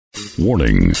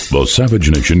Warning, the Savage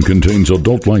Nation contains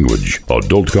adult language,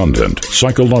 adult content,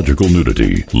 psychological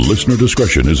nudity. Listener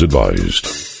discretion is advised.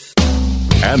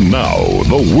 And now,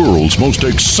 the world's most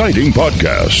exciting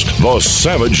podcast, The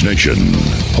Savage Nation,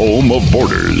 home of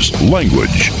borders,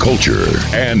 language, culture.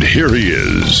 And here he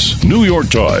is, New York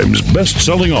Times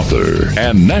best-selling author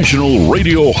and National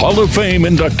Radio Hall of Fame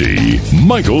inductee,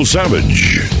 Michael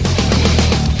Savage.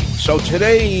 So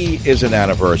today is an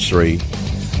anniversary.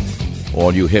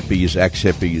 All you hippies,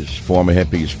 ex-hippies, former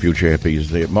hippies, future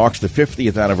hippies, it marks the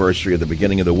 50th anniversary of the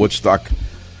beginning of the Woodstock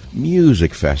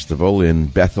Music Festival in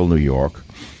Bethel, New York.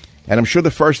 And I'm sure the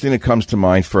first thing that comes to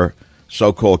mind for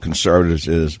so-called conservatives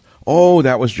is, oh,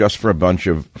 that was just for a bunch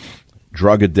of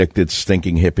drug-addicted,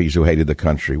 stinking hippies who hated the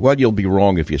country. Well, you'll be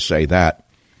wrong if you say that.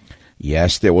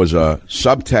 Yes, there was a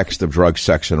subtext of drugs,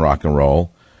 sex, and rock and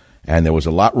roll, and there was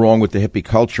a lot wrong with the hippie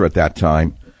culture at that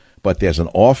time, but there's an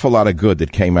awful lot of good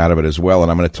that came out of it as well,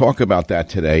 and I'm going to talk about that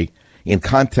today in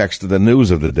context of the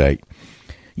news of the day.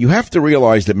 You have to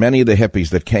realize that many of the hippies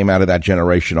that came out of that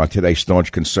generation are today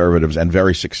staunch conservatives and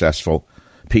very successful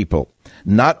people.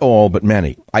 Not all, but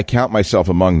many. I count myself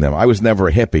among them. I was never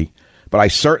a hippie, but I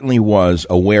certainly was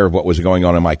aware of what was going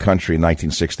on in my country in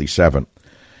 1967.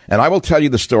 And I will tell you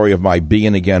the story of my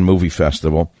Be-In Again movie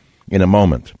festival in a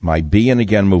moment. My Be-In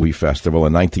Again movie festival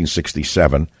in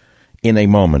 1967 in a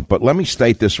moment. But let me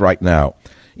state this right now.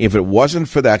 If it wasn't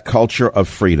for that culture of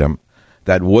freedom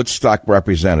that Woodstock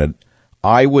represented,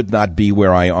 I would not be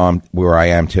where I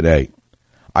am today.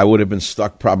 I would have been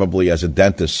stuck probably as a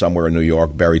dentist somewhere in New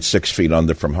York, buried 6 feet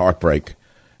under from heartbreak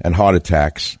and heart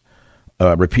attacks,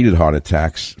 repeated heart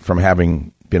attacks from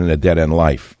having been in a dead-end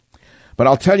life. But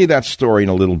I'll tell you that story in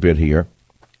a little bit here.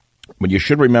 But you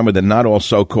should remember that not all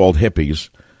so-called hippies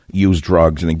use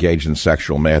drugs and engage in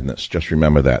sexual madness. Just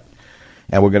remember that.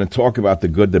 And we're going to talk about the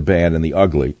good, the bad, and the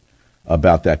ugly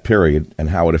about that period and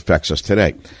how it affects us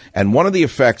today. And one of the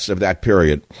effects of that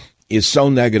period is so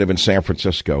negative in San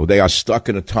Francisco. They are stuck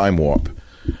in a time warp.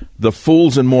 The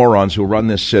fools and morons who run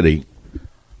this city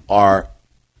are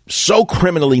so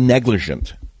criminally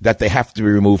negligent that they have to be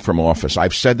removed from office.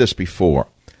 I've said this before,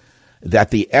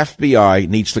 that the FBI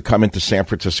needs to come into San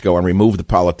Francisco and remove the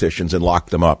politicians and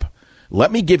lock them up.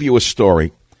 Let me give you a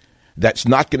story that's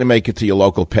not going to make it to your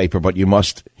local paper, but you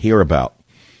must hear about.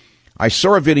 I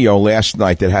saw a video last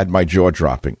night that had my jaw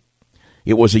dropping.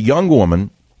 It was a young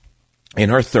woman in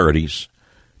her 30s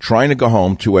trying to go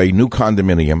home to a new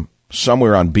condominium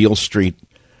somewhere on Beale Street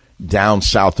down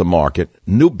south of Market.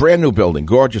 Brand new building,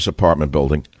 gorgeous apartment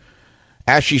building.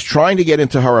 As she's trying to get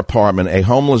into her apartment, a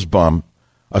homeless bum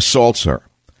assaults her.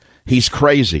 He's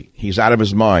crazy. He's out of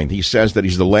his mind. He says that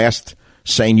he's the last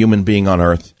sane human being on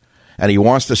earth, and he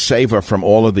wants to save her from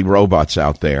all of the robots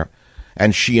out there.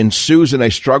 And she ensues in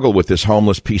a struggle with this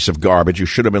homeless piece of garbage who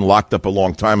should have been locked up a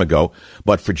long time ago,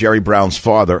 but for Jerry Brown's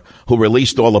father, who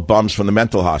released all the bums from the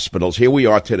mental hospitals. Here we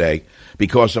are today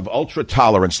because of ultra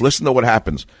tolerance. Listen to what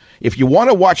happens. If you want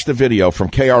to watch the video from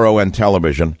KRON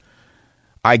television,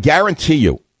 I guarantee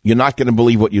you're not going to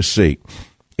believe what you see.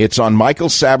 It's on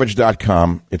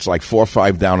michaelsavage.com. It's like 4 or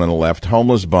 5 down on the left.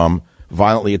 Homeless bum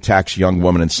violently attacks young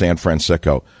woman in San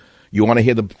Francisco. You want to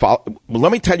hear well,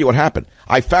 let me tell you what happened.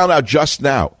 I found out just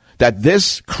now that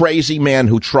this crazy man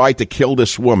who tried to kill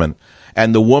this woman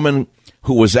and the woman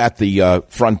who was at the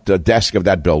front desk of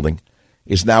that building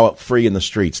is now free in the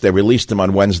streets. They released him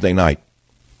on Wednesday night.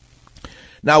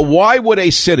 Now, why would a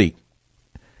city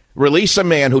release a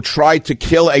man who tried to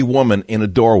kill a woman in a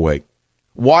doorway?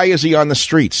 Why is he on the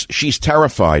streets? She's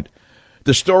terrified.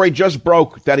 The story just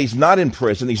broke that he's not in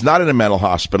prison. He's not in a mental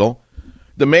hospital.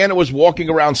 The man who was walking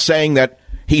around saying that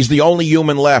he's the only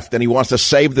human left and he wants to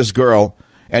save this girl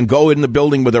and go in the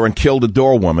building with her and kill the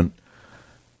doorwoman.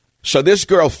 So this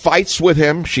girl fights with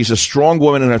him. She's a strong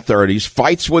woman in her 30s,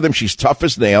 fights with him. She's tough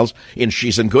as nails, and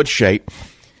she's in good shape.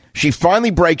 She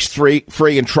finally breaks free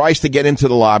and tries to get into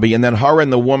the lobby, and then her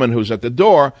and the woman who's at the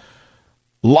door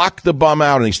lock the bum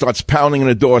out, and he starts pounding on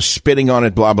the door, spitting on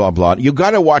it, blah, blah, blah. You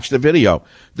got to watch the video.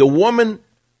 The woman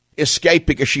escaped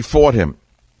because she fought him.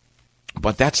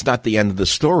 But that's not the end of the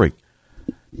story.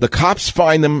 The cops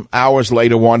find him hours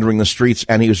later wandering the streets,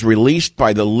 and he was released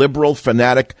by the liberal,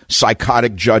 fanatic,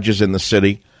 psychotic judges in the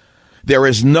city. There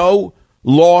is no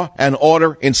law and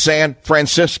order in San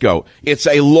Francisco. It's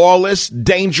a lawless,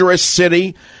 dangerous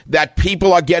city that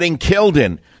people are getting killed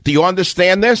in. Do you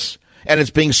understand this? And it's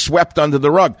being swept under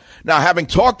the rug. Now, having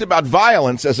talked about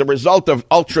violence as a result of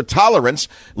ultra-tolerance,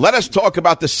 let us talk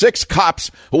about the 6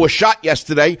 cops who were shot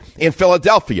yesterday in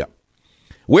Philadelphia.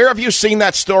 Where have you seen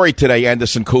that story today,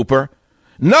 Anderson Cooper?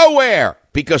 Nowhere,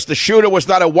 because the shooter was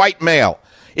not a white male.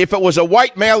 If it was a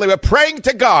white male, they were praying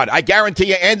to God. I guarantee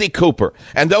you Andy Cooper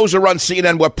and those who run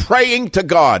CNN were praying to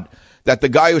God that the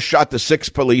guy who shot the 6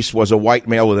 police was a white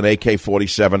male with an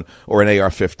AK-47 or an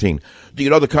AR-15. Do you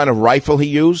know the kind of rifle he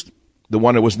used? The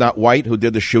one that was not white who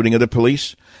did the shooting of the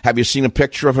police? Have you seen a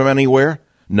picture of him anywhere?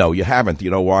 No, you haven't.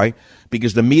 You know why?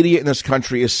 Because the media in this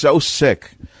country is so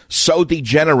sick, so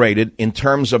degenerated in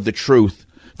terms of the truth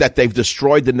that they've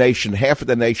destroyed the nation. Half of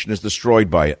the nation is destroyed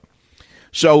by it.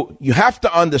 So you have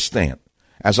to understand,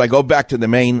 as I go back to the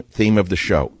main theme of the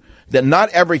show, that not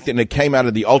everything that came out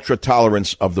of the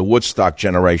ultra-tolerance of the Woodstock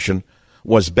generation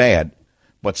was bad,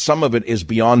 but some of it is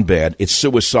beyond bad. It's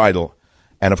suicidal,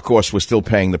 and of course we're still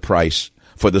paying the price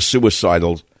for the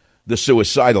suicidals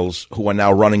who are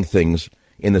now running things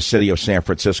in the city of San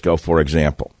Francisco, for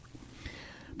example.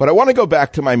 But I want to go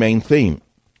back to my main theme.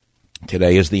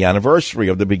 Today is the anniversary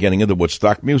of the beginning of the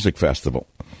Woodstock Music Festival.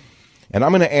 And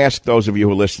I'm going to ask those of you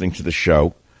who are listening to the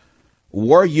show,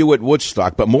 were you at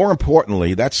Woodstock? But more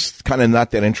importantly, that's kind of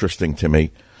not that interesting to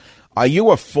me. Are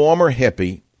you a former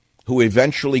hippie who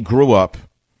eventually grew up,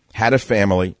 had a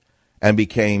family, and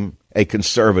became a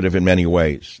conservative in many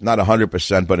ways? Not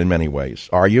 100%, but in many ways.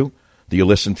 Are you? Do you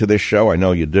listen to this show? I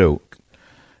know you do.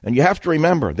 And you have to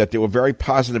remember that there were very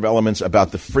positive elements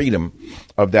about the freedom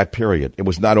of that period. It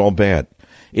was not all bad.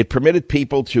 It permitted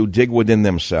people to dig within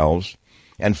themselves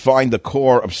and find the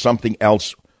core of something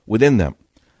else within them.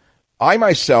 I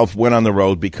myself went on the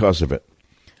road because of it.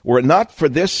 Were it not for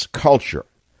this culture,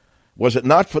 was it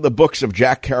not for the books of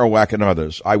Jack Kerouac and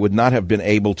others, I would not have been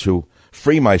able to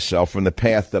free myself from the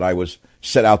path that I was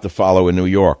set out to follow in New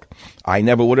York. I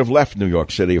never would have left New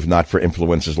York City if not for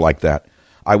influences like that.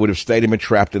 I would have stayed and been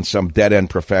trapped in some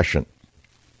dead-end profession.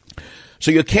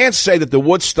 So you can't say that the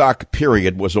Woodstock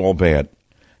period was all bad.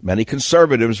 Many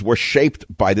conservatives were shaped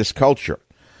by this culture.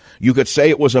 You could say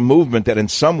it was a movement that in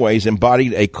some ways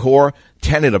embodied a core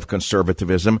tenet of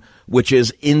conservatism, which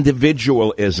is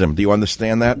individualism. Do you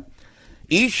understand that?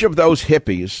 Each of those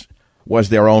hippies was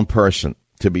their own person,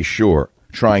 to be sure,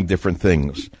 trying different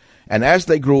things. And as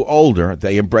they grew older,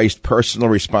 they embraced personal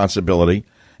responsibility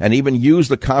and even used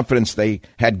the confidence they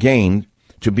had gained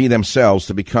to be themselves,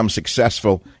 to become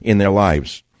successful in their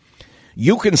lives.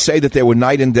 You can say that they were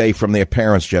night and day from their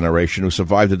parents' generation who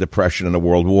survived the Depression and the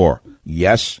World War.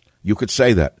 Yes, you could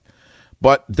say that.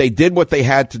 But they did what they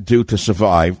had to do to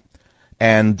survive,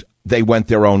 and they went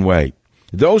their own way.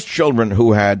 Those children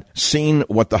who had seen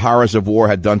what the horrors of war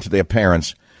had done to their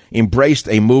parents embraced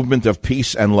a movement of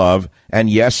peace and love, and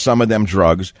yes, some of them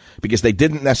drugs, because they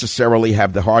didn't necessarily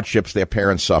have the hardships their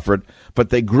parents suffered, but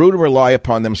they grew to rely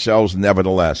upon themselves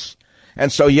nevertheless. And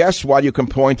so, yes, while you can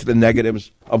point to the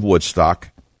negatives of Woodstock,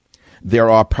 there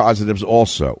are positives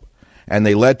also, and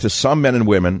they led to some men and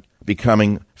women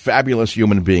becoming fabulous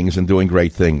human beings and doing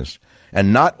great things.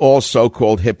 And not all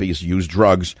so-called hippies used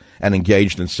drugs and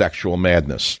engaged in sexual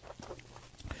madness.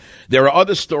 There are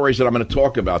other stories that I'm going to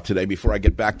talk about today before I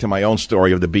get back to my own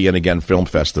story of the Be In Again Film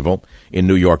Festival in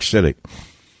New York City.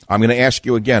 I'm going to ask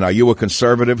you again, are you a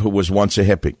conservative who was once a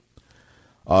hippie?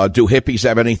 Do hippies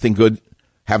have anything good?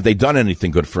 Have they done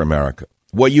anything good for America?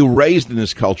 Were you raised in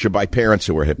this culture by parents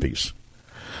who were hippies?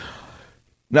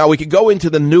 Now, we could go into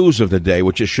the news of the day,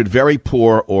 which is should very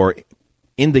poor or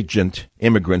indigent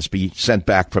immigrants be sent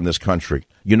back from this country?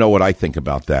 You know what I think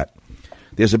about that.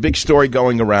 There's a big story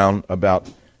going around about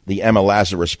the Emma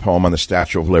Lazarus poem on the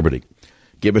Statue of Liberty.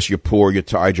 Give us your poor, your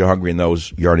tired, your hungry, and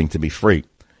those yearning to be free.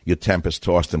 Your tempest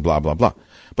tossed and blah, blah, blah.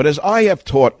 But as I have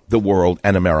taught the world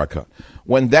and America,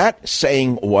 when that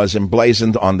saying was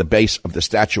emblazoned on the base of the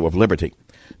Statue of Liberty,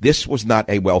 this was not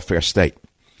a welfare state.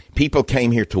 People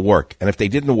came here to work, and if they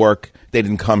didn't work, they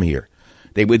didn't come here.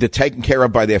 They were either taken care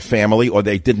of by their family or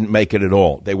they didn't make it at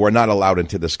all. They were not allowed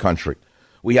into this country.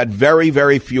 We had very,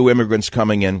 very few immigrants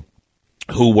coming in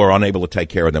who were unable to take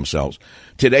care of themselves.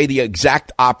 Today, the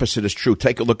exact opposite is true.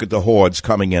 Take a look at the hordes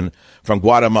coming in from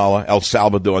Guatemala, El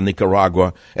Salvador,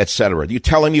 Nicaragua, etc. Are you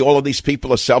telling me all of these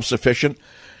people are self-sufficient?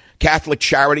 Catholic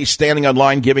charities standing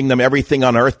online, giving them everything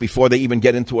on earth before they even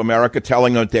get into America,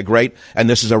 telling them that they're great, and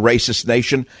this is a racist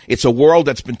nation. It's a world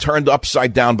that's been turned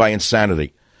upside down by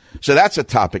insanity. So that's a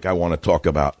topic I want to talk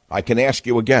about. I can ask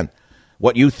you again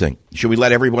what you think. Should we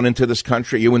let everyone into this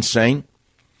country? Are you insane?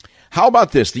 How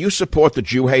about this? Do you support the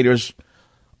Jew haters,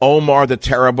 Omar the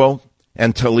Terrible,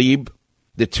 and Tlaib,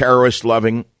 the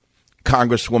terrorist-loving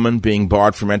congresswoman being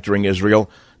barred from entering Israel?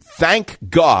 Thank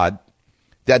God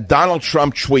that Donald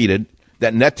Trump tweeted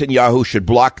that Netanyahu should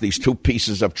block these two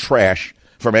pieces of trash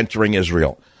from entering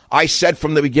Israel. I said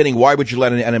from the beginning, why would you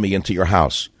let an enemy into your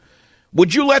house?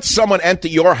 Would you let someone enter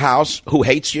your house who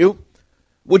hates you?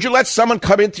 Would you let someone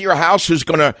come into your house who's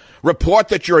going to report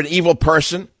that you're an evil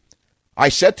person? I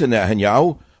said to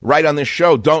Netanyahu, right on this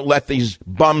show, don't let these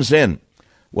bums in.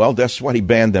 Well, guess what? He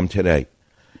banned them today.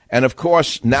 And of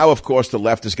course, the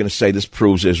left is going to say this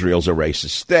proves Israel's a racist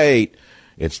state.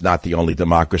 It's not the only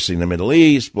democracy in the Middle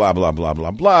East, blah, blah, blah,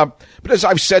 blah, blah. But as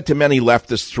I've said to many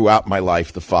leftists throughout my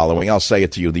life, the following, I'll say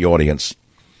it to you, the audience.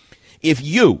 If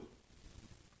you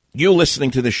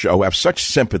listening to the show have such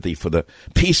sympathy for the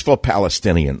peaceful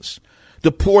Palestinians,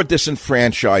 the poor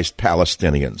disenfranchised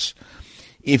Palestinians,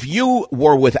 if you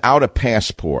were without a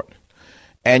passport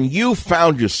and you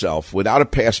found yourself without a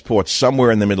passport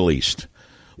somewhere in the Middle East,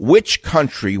 which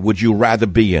country would you rather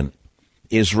be in?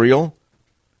 Israel,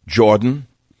 Jordan,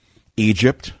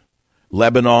 Egypt,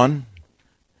 Lebanon,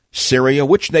 Syria?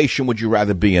 Which nation would you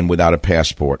rather be in without a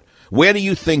passport? Where do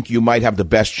you think you might have the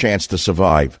best chance to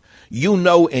survive? You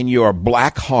know in your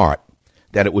black heart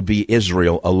that it would be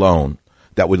Israel alone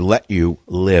that would let you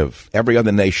live. Every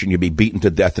other nation you'd be beaten to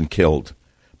death and killed,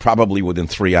 probably within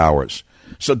 3 hours.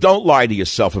 So don't lie to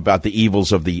yourself about the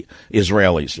evils of the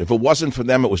Israelis. If it wasn't for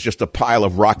them, it was just a pile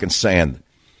of rock and sand.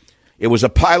 It was a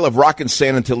pile of rock and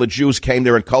sand until the Jews came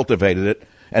there and cultivated it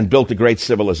and built a great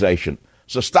civilization.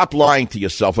 So stop lying to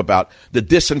yourself about the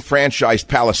disenfranchised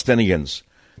Palestinians.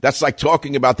 That's like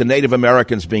talking about the Native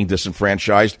Americans being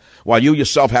disenfranchised while you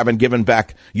yourself haven't given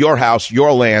back your house,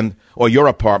 your land, or your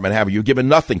apartment, have you? You've given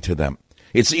nothing to them.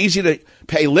 It's easy to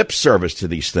pay lip service to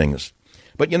these things.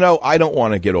 But, I don't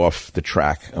want to get off the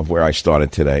track of where I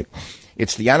started today.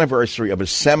 It's the anniversary of a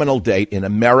seminal date in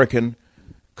American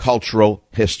cultural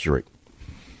history.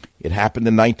 It happened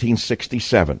in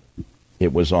 1967.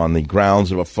 It was on the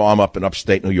grounds of a farm up in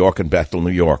upstate New York in Bethel,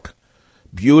 New York.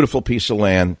 Beautiful piece of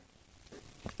land.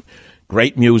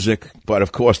 Great music, but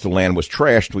of course the land was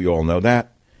trashed. We all know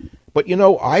that. But,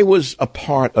 I was a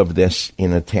part of this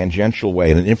in a tangential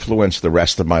way, and it influenced the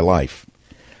rest of my life.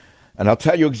 And I'll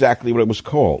tell you exactly what it was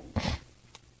called.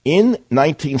 In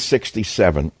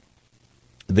 1967,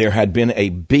 there had been a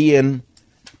be-in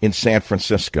in San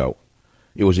Francisco.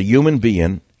 It was a human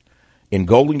be-in in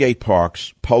Golden Gate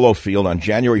Park's Polo Field on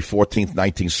January 14th,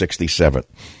 1967.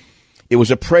 It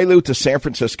was a prelude to San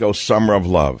Francisco's Summer of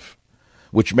Love,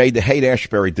 which made the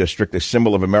Haight-Ashbury district a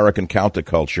symbol of American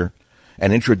counterculture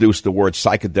and introduced the word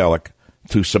psychedelic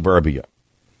to suburbia.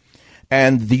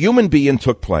 And the human be-in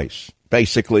took place.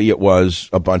 Basically, it was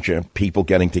a bunch of people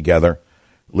getting together,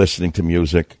 listening to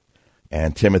music,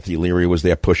 and Timothy Leary was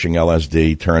there pushing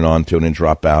LSD, turn on, tune in,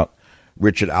 drop out.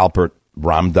 Richard Alpert,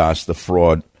 Ram Dass, the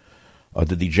fraud,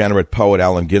 the degenerate poet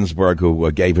Allen Ginsberg, who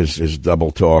gave his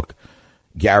double talk,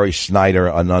 Gary Snyder,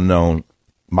 an unknown,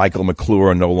 Michael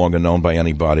McClure, no longer known by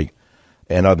anybody,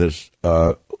 and others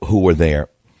who were there.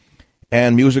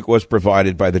 And music was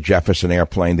provided by the Jefferson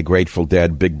Airplane, the Grateful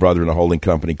Dead, Big Brother and the Holding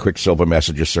Company, Quicksilver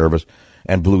Messenger Service,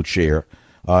 and Blue Cheer.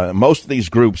 Most of these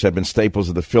groups had been staples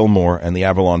of the Fillmore and the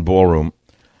Avalon Ballroom,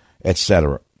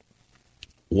 etc.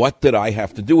 What did I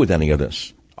have to do with any of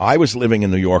this? I was living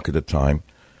in New York at the time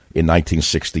in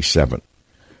 1967,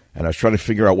 and I was trying to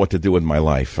figure out what to do with my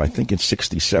life. I think in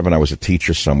 67 I was a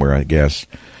teacher somewhere, I guess.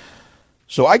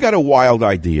 So I got a wild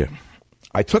idea.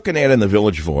 I took an ad in the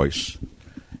Village Voice,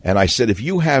 and I said, if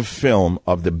you have film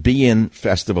of the Be-In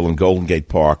Festival in Golden Gate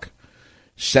Park,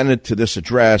 send it to this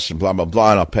address and blah, blah,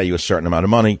 blah, and I'll pay you a certain amount of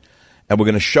money, and we're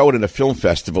going to show it at a film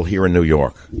festival here in New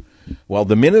York. Well,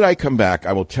 the minute I come back,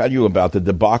 I will tell you about the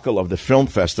debacle of the film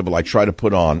festival I try to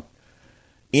put on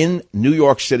in New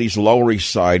York City's Lower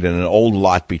East Side in an old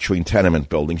lot between tenement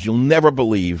buildings. You'll never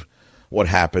believe what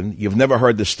happened. You've never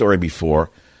heard this story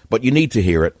before, but you need to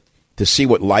hear it to see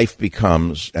what life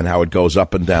becomes and how it goes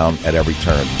up and down at every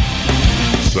turn.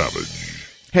 Savage.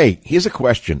 Hey, here's a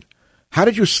question. How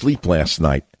did you sleep last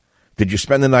night? Did you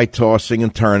spend the night tossing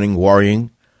and turning,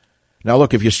 worrying? Now,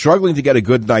 look, if you're struggling to get a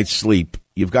good night's sleep,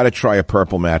 you've got to try a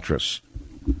Purple mattress.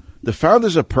 The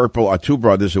founders of Purple are two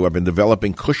brothers who have been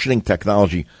developing cushioning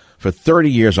technology for 30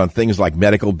 years on things like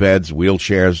medical beds,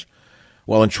 wheelchairs.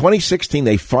 Well, in 2016,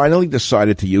 they finally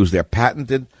decided to use their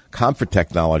patented comfort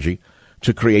technology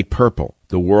to create Purple,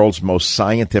 the world's most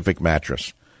scientific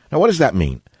mattress. Now, what does that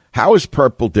mean? How is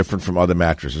Purple different from other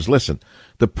mattresses? Listen,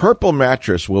 the Purple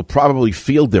mattress will probably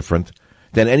feel different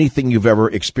than anything you've ever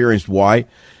experienced. Why?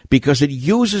 Because it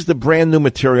uses the brand new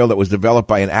material that was developed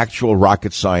by an actual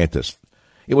rocket scientist.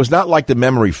 It was not like the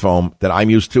memory foam that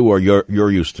I'm used to or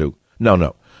you're used to.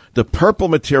 No. The Purple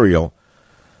material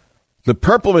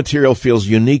feels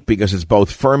unique because it's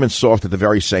both firm and soft at the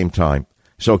very same time.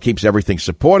 So it keeps everything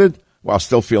supported while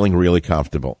still feeling really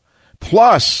comfortable.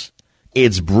 Plus,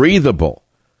 it's breathable.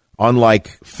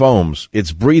 Unlike foams,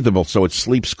 it's breathable, so it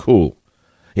sleeps cool.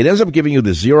 It ends up giving you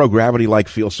the zero gravity-like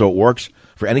feel, so it works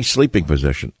for any sleeping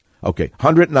position. Okay,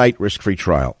 100-night risk-free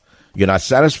trial. You're not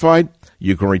satisfied?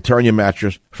 You can return your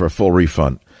mattress for a full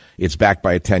refund. It's backed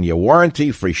by a 10-year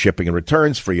warranty, free shipping and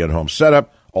returns, free at-home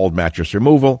setup, old mattress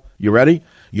removal. You ready?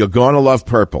 You're going to love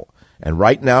Purple. And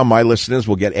right now, my listeners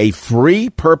will get a free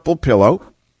Purple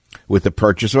pillow with the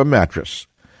purchase of a mattress.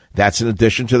 That's in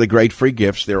addition to the great free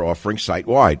gifts they're offering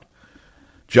site-wide.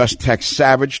 Just text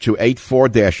SAVAGE to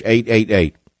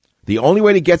 84-888. The only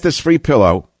way to get this free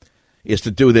pillow is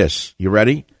to do this. You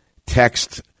ready?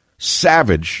 Text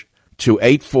SAVAGE to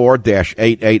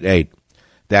 84-888.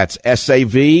 That's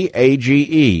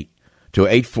SAVAGE to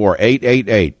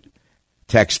 84888.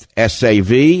 Text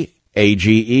SAVAGE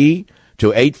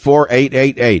to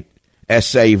 84888.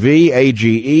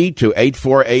 SAVAGE to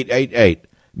 84888.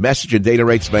 Message and data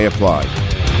rates may apply.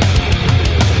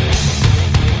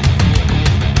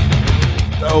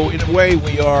 So, in a way,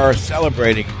 we are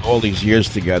celebrating all these years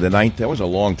together. That was a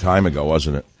long time ago,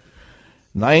 wasn't it?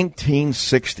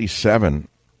 1967,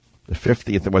 the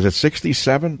 50th, was it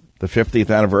 67? The 50th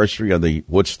anniversary of the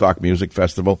Woodstock Music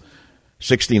Festival.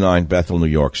 69, Bethel, New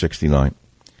York, 69.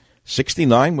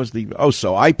 69 was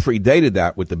so I predated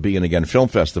that with the Being Again Film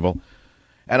Festival.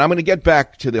 And I'm going to get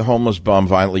back to the homeless bum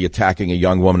violently attacking a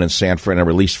young woman in San Fran and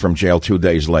released from jail 2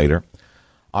 days later.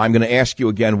 I'm going to ask you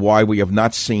again why we have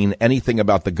not seen anything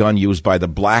about the gun used by the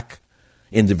black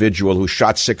individual who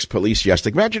shot 6 police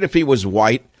yesterday. Imagine if he was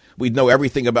white. We'd know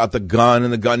everything about the gun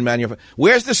and the gun manufacturer.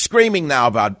 Where's the screaming now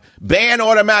about ban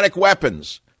automatic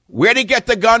weapons? Where'd he get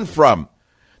the gun from?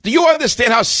 Do you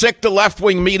understand how sick the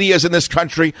left-wing media is in this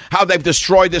country, how they've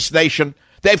destroyed this nation?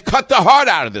 They've cut the heart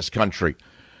out of this country.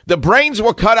 The brains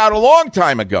were cut out a long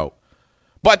time ago.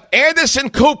 But Anderson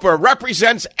Cooper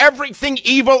represents everything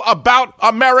evil about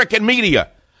American media.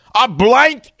 A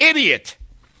blank idiot.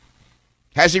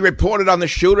 Has he reported on the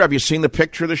shooter? Have you seen the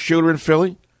picture of the shooter in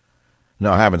Philly?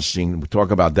 No, I haven't seen. We'll talk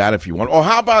about that if you want. Or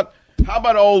how about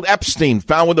old Epstein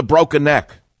found with a broken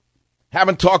neck?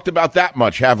 Haven't talked about that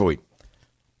much, have we?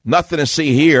 Nothing to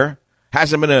see here.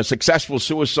 Hasn't been a successful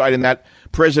suicide in that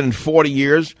prison in 40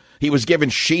 years. He was given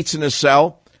sheets in his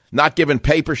cell, not given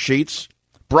paper sheets.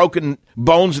 Broken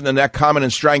bones in the neck, common in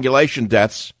strangulation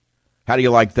deaths. How do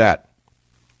you like that?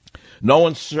 No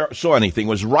one saw anything. It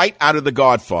was right out of The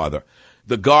Godfather.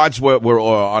 The guards were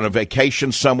on a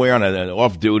vacation somewhere, on an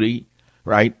off-duty,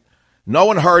 right? No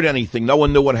one heard anything. No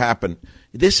one knew what happened.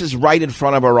 This is right in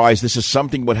front of our eyes. This is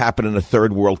something that would happen in a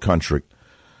third world country.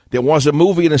 There was a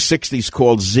movie in the 60s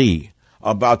called Z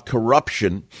about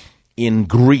corruption in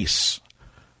Greece.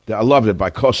 I loved it,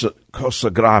 by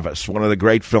Kosagravis, one of the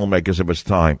great filmmakers of his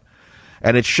time.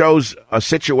 And it shows a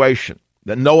situation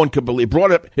that no one could believe.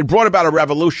 It brought about a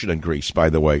revolution in Greece, by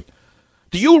the way.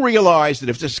 Do you realize that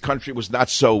if this country was not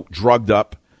so drugged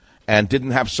up and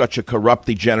didn't have such a corrupt,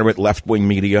 degenerate left-wing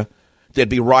media, there'd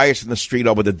be riots in the street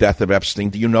over the death of Epstein?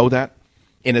 Do you know that?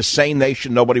 In a sane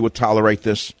nation, nobody would tolerate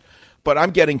this. But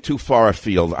I'm getting too far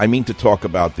afield. I mean to talk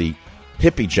about the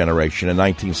hippie generation in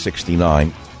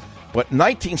 1969. But in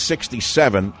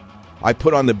 1967, I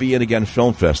put on the Being Again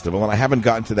Film Festival, and I haven't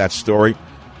gotten to that story.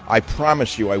 I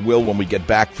promise you I will when we get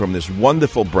back from this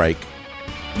wonderful break.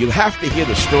 You'll have to hear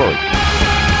the story.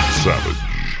 Savage.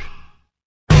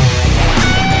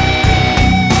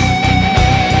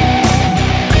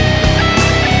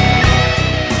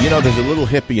 You know, there's a little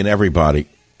hippie in everybody.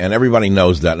 And everybody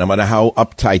knows that, no matter how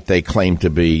uptight they claim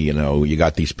to be. You know, you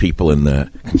got these people in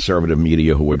the conservative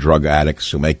media who are drug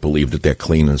addicts who make believe that they're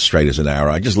clean and straight as an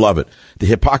arrow. I just love it. The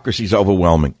hypocrisy is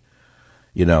overwhelming.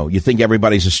 You know, you think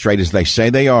everybody's as straight as they say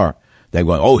they are. They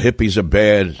go, oh, hippies are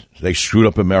bad. They screwed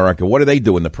up America. What do they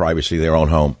do in the privacy of their own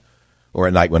home or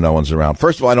at night when no one's around?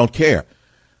 First of all, I don't care.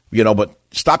 You know, but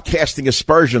stop casting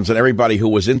aspersions on everybody who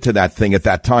was into that thing at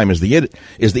that time is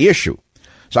the issue.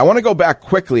 So I want to go back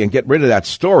quickly and get rid of that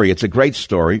story. It's a great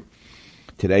story.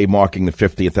 Today marking the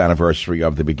 50th anniversary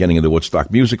of the beginning of the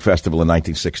Woodstock Music Festival in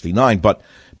 1969. But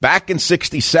back in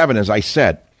 67, as I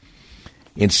said,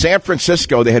 in San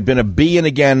Francisco, there had been a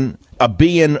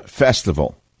Being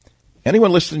Festival.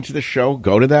 Anyone listening to the show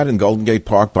go to that in Golden Gate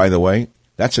Park, by the way?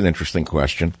 That's an interesting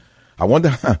question. I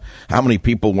wonder how many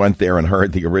people went there and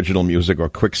heard the original music or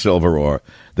Quicksilver or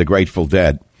the Grateful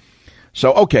Dead.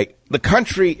 So, okay, the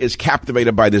country is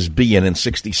captivated by this Being in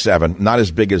 67, not as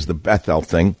big as the Bethel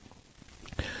thing.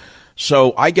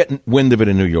 So I get wind of it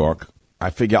in New York. I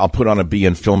figure I'll put on a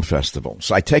Being Film Festival.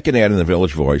 So I take an ad in the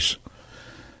Village Voice,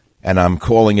 and I'm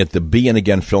calling it the Being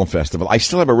Again Film Festival. I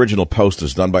still have original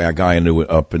posters done by a guy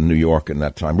up in New York in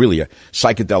that time. Really a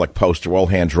psychedelic poster, all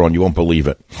hand-drawn. You won't believe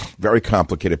it. Very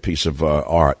complicated piece of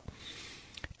art.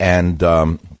 And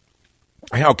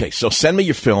Okay, so send me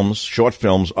your films, short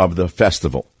films of the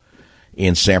festival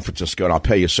in San Francisco, and I'll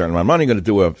pay you a certain amount of money. I'm going to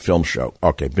do a film show.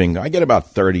 Okay, bingo. I get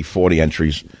about 30, 40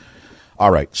 entries.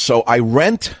 All right, so I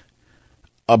rent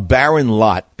a barren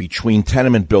lot between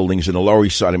tenement buildings in the Lower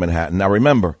East Side of Manhattan. Now,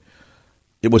 remember,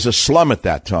 it was a slum at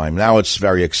that time. Now it's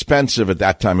very expensive. At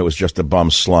that time, it was just a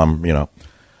bum slum,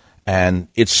 And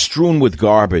it's strewn with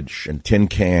garbage and tin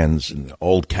cans and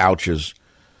old couches.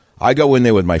 I go in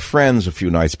there with my friends a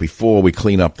few nights before. We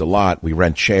clean up the lot. We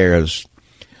rent chairs.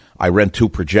 I rent 2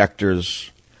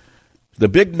 projectors. The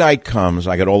big night comes.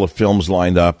 I got all the films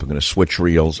lined up. I'm going to switch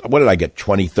reels. What did I get?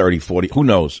 20, 30, 40? Who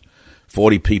knows?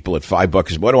 40 people at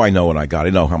 $5. What do I know what I got?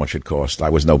 I know how much it cost. I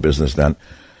was no business then.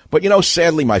 But,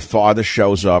 sadly, my father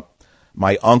shows up.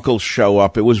 My uncles show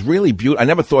up. It was really beautiful. I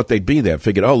never thought they'd be there. I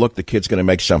figured, oh, look, the kid's going to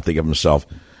make something of himself.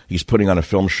 He's putting on a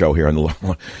film show here in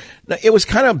the. Now, it was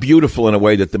kind of beautiful in a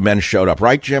way that the men showed up,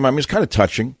 right, Jim? I mean, it's kind of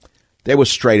touching. They were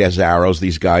straight as arrows,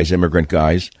 these guys, immigrant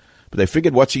guys. But they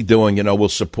figured, what's he doing? We'll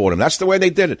support him. That's the way they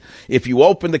did it. If you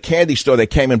opened the candy store, they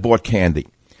came and bought candy.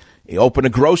 You opened a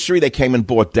grocery, they came and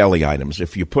bought deli items.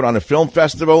 If you put on a film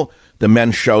festival, the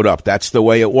men showed up. That's the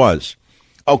way it was.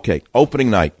 Okay, opening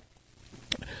night.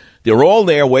 They're all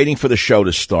there waiting for the show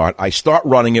to start. I start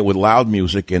running it with loud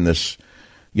music in this,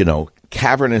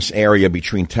 cavernous area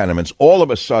between tenements. All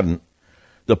of a sudden,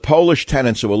 the Polish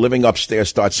tenants who were living upstairs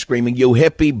start screaming, "You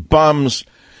hippie bums!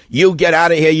 You get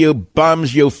out of here, you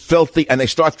bums, you filthy!" And they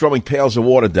start throwing pails of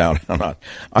water down on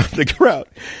the ground.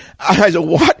 I said,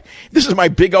 "What? This is my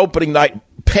big opening night.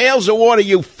 Pails of water,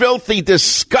 you filthy,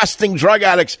 disgusting drug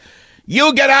addicts.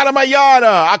 You get out of my yard,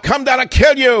 I'll come down and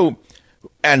kill you."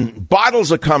 And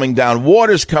bottles are coming down,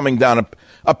 water's coming down.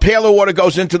 A pail of water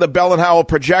goes into the Bell and Howell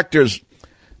projectors.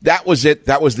 That was it.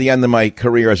 That was the end of my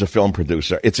career as a film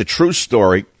producer. It's a true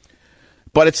story,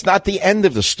 but it's not the end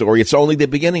of the story. It's only the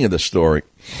beginning of the story.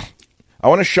 I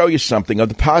want to show you something of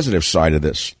the positive side of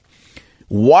this.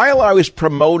 While I was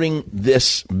promoting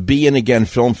this Be In Again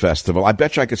Film Festival, I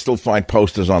bet you I could still find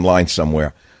posters online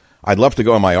somewhere. I'd love to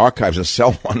go in my archives and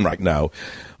sell one right now.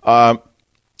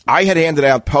 I had handed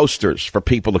out posters for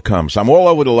people to come. So I'm all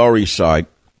over the Lower East Side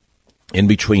in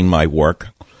between my work,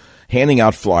 handing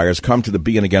out flyers, come to the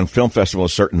Be In Again Film Festival a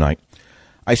certain night.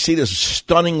 I see this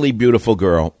stunningly beautiful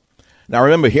girl. Now,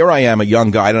 remember, here I am, a young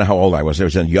guy. I don't know how old I was. I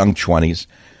was in young 20s.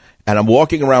 And I'm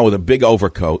walking around with a big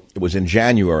overcoat. It was in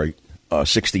January,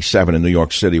 67 in New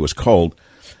York City. It was cold.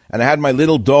 And I had my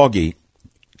little doggy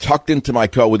tucked into my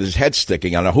coat with his head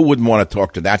sticking. I don't know who wouldn't want to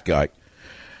talk to that guy.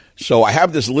 So I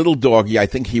have this little doggy. I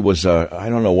think he was, I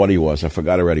don't know what he was. I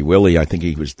forgot already. Willie, I think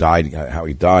he was died, how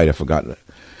he died. I forgot.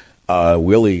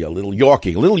 Willie, a little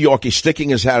Yorkie sticking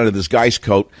his hat into this guy's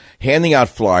coat, handing out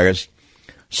flyers.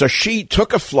 So she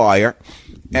took a flyer,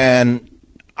 and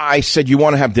I said, "You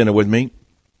want to have dinner with me?"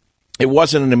 It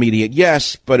wasn't an immediate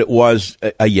yes, but it was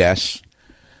a yes.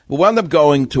 We wound up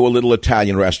going to a little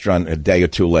Italian restaurant a day or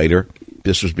two later.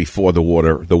 This was before the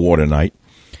water night.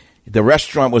 The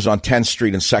restaurant was on 10th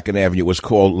Street and 2nd Avenue. It was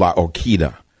called La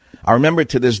Orchida. I remember it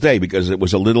to this day because it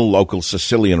was a little local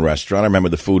Sicilian restaurant. I remember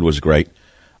the food was great.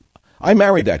 I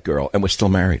married that girl, and we're still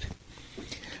married.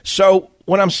 So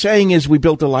what I'm saying is we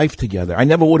built a life together. I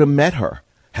never would have met her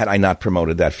had I not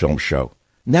promoted that film show.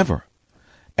 Never.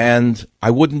 And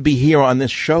I wouldn't be here on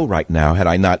this show right now had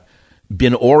I not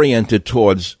been oriented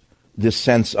towards this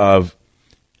sense of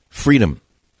freedom.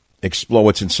 Explore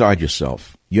what's inside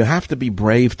yourself. You have to be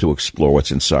brave to explore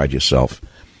what's inside yourself.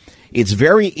 It's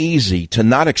very easy to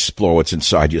not explore what's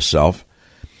inside yourself.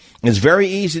 It's very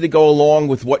easy to go along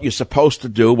with what you're supposed to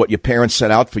do, what your parents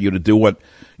set out for you to do, what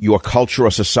your culture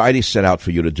or society set out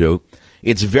for you to do.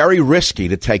 It's very risky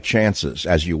to take chances,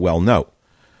 as you well know.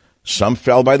 Some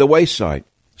fell by the wayside.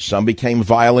 Some became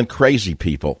violent, crazy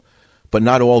people. But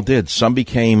not all did. Some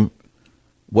became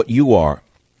what you are,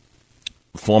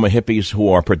 former hippies who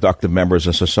are productive members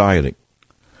of society.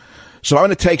 So I'm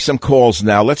going to take some calls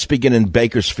now. Let's begin in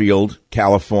Bakersfield,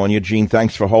 California. Gene,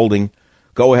 thanks for holding.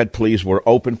 Go ahead, please. We're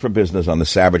open for business on the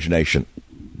Savage Nation.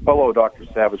 Hello, Dr.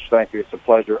 Savage. Thank you. It's a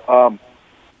pleasure. I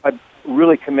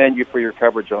really commend you for your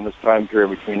coverage on this time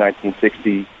period between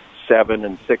 1967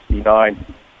 and 69.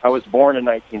 I was born in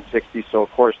 1960, so, of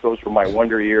course, those were my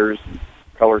wonder years.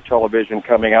 Color television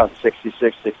coming out in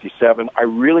 66, 67. I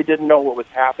really didn't know what was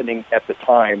happening at the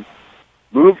time.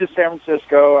 Moved to San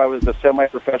Francisco. I was a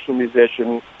semi-professional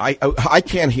musician. I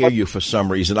can't hear you for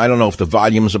some reason. I don't know if the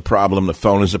volume is a problem, the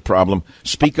phone is a problem.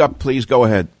 Speak up, please. Go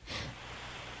ahead.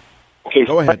 Okay,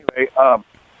 go ahead. Anyway,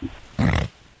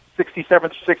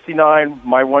 67, 69,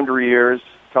 my wonder years,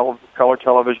 color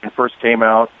television first came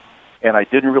out, and I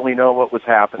didn't really know what was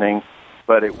happening.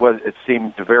 but it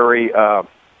seemed very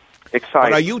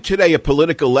exciting. But are you today a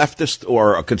political leftist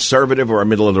or a conservative or a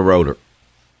middle of the roader?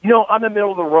 I'm the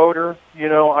middle of the roader.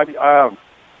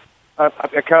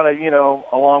 I kind of,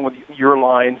 along with your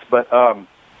lines, but, I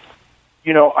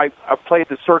played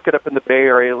the circuit up in the Bay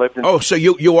Area, lived in... Oh, so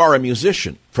you are a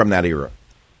musician from that era,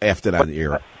 after that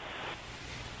era.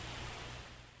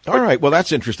 All right, well,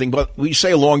 that's interesting. But we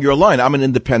say along your line, I'm an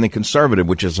independent conservative,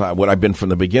 which is what I've been from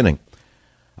the beginning.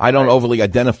 I don't overly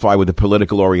identify with the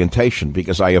political orientation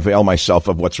because I avail myself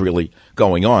of what's really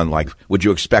going on. Like, would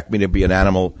you expect me to be an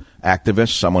animal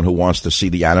activist, someone who wants to see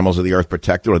the animals of the earth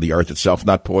protected or the earth itself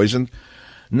not poisoned?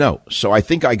 No. So I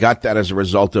think I got that as a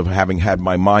result of having had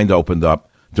my mind opened up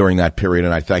during that period,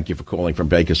 and I thank you for calling from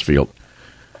Bakersfield.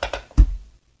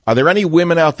 Are there any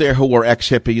women out there who are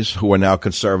ex-hippies who are now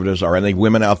conservatives? Are any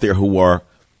women out there who are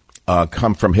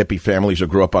come from hippie families or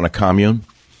grew up on a commune?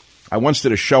 I once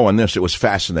did a show on this. It was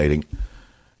fascinating.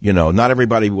 Not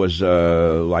everybody was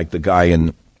like the guy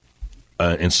in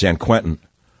San Quentin.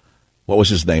 What was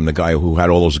his name? The guy who had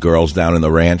all those girls down in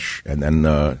the ranch and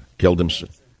then killed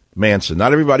himself. Manson.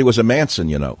 Not everybody was a Manson,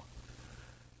 Now,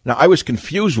 I was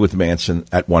confused with Manson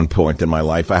at one point in my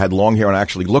life. I had long hair and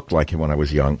actually looked like him when I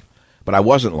was young, but I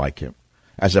wasn't like him.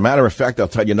 As a matter of fact, I'll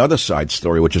tell you another side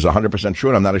story, which is 100% true,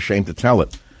 and I'm not ashamed to tell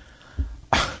it.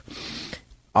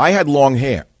 I had long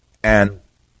hair and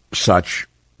such,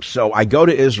 so I go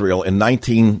to Israel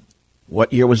in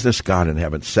what year was this? God in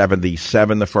heaven,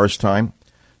 77 the first time.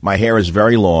 My hair is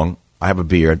very long. I have a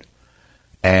beard.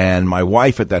 And my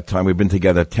wife at that time, we've been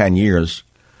together 10 years,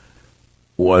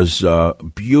 was a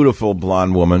beautiful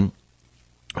blonde woman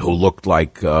who looked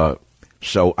like...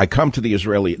 So I come to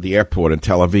the airport in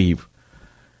Tel Aviv.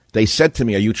 They said to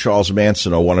me, are you Charles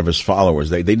Manson or one of his followers?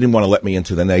 They didn't want to let me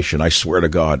into the nation. I swear to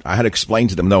God. I had to explain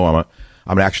to them, no,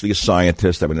 I'm actually a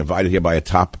scientist. I've been invited here by a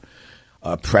top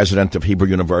president of Hebrew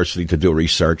University to do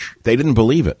research. They didn't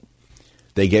believe it.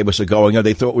 They gave us a going.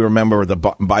 They thought we were a member of the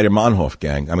Baader-Meinhof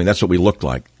gang. I mean, that's what we looked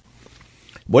like.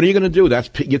 What are you going to do?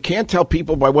 You can't tell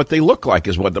people by what they look like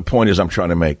is what the point is I'm trying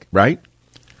to make, right?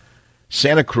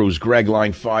 Santa Cruz, Greg,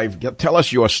 line 5. Tell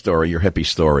us your story, your hippie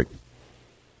story.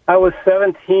 I was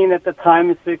 17 at the time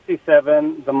in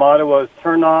 67. The motto was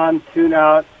turn on, tune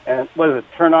out, and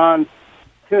turn on,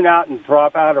 tune out, and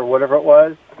drop out, or whatever it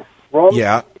was. Roam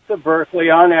the streets of Berkeley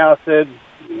on acid,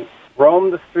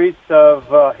 roamed the streets of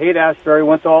Haight-Ashbury,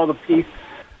 went to all the peace,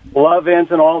 love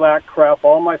ins, and all that crap.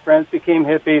 All my friends became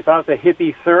hippies. I was a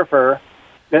hippie surfer.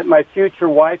 Met my future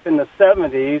wife in the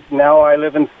 70s. Now I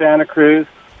live in Santa Cruz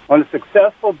on a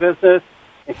successful business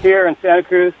here in Santa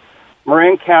Cruz,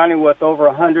 Marin County, with over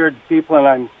 100 people,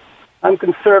 and I'm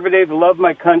conservative, love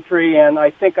my country, and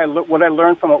I think what I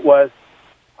learned from it was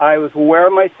I was aware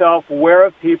of myself, aware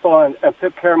of people, and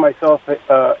took care of myself,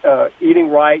 eating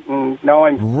right, and now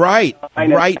I'm... Right.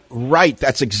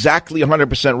 That's exactly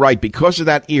 100% right. Because of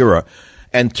that era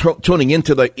and tuning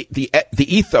into the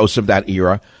ethos of that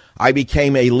era, I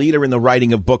became a leader in the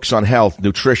writing of books on health,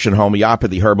 nutrition,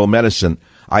 homeopathy, herbal medicine.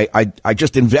 I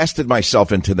just invested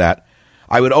myself into that.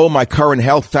 I would owe my current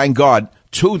health, thank God,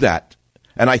 to that.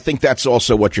 And I think that's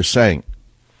also what you're saying.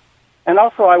 And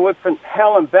also I went from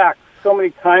hell and back so many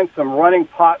times, from running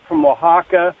pot from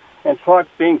Oaxaca and trucks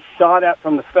being shot at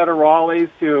from the federales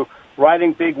to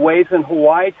riding big waves in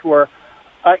Hawaii, to where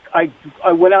I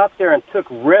went out there and took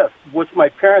risks, which my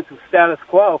parents were status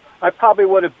quo. I probably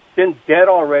would have been dead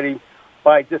already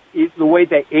by just the way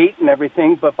they ate and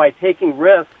everything, but by taking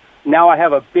risks, now I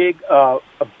have a big a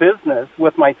business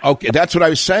with my... Okay, that's what I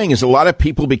was saying, is a lot of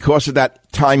people, because of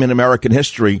that time in American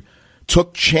history,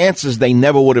 took chances they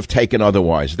never would have taken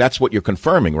otherwise. That's what you're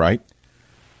confirming, right?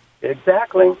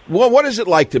 Exactly. Well, what is it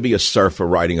like to be a surfer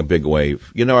riding a big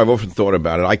wave? I've often thought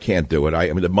about it. I can't do it.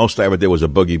 I mean, the most I ever did was a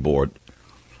boogie board.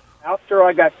 After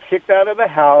I got kicked out of the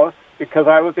house because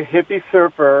I was a hippie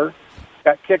surfer,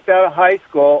 got kicked out of high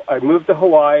school, I moved to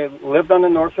Hawaii, lived on the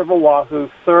North Shore of Oahu,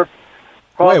 surfed.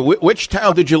 Wait, which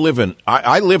town did you live in?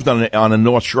 I lived on the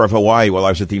North Shore of Hawaii while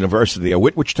I was at the university.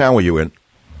 Which town were you in?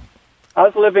 I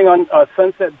was living on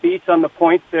Sunset Beach on the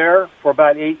point there for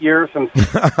about 8 years.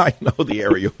 I know the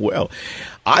area well.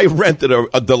 I rented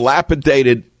a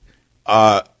dilapidated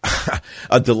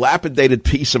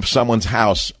piece of someone's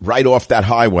house right off that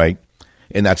highway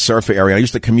in that surf area. I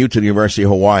used to commute to the University of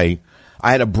Hawaii.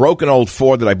 I had a broken old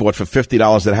Ford that I bought for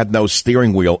 $50 that had no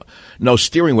steering wheel.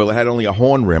 It had only a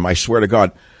horn rim, I swear to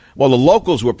God. Well, the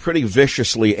locals were pretty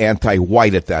viciously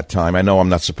anti-white at that time. I know I'm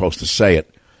not supposed to say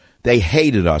it. They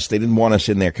hated us. They didn't want us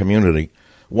in their community.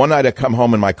 One night I come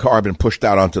home in my car, I'd been pushed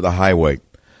out onto the highway.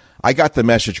 I got the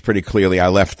message pretty clearly. I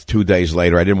left 2 days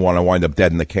later. I didn't want to wind up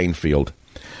dead in the cane field.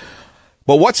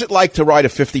 Well, what's it like to ride a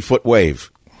 50-foot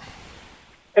wave?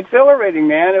 Exhilarating,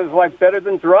 man. It was like better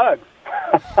than drugs.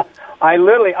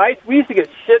 We used to get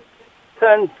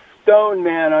shit-ton stoned,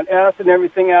 man, on acid and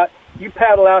everything out. You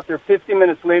paddle out there, 50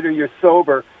 minutes later, you're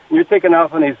sober. You're taking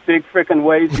off on these big frickin'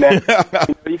 waves, man.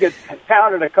 You get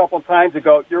pounded a couple times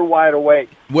ago, you're wide awake.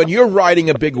 When you're riding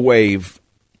a big wave,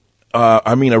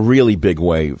 a really big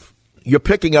wave, you're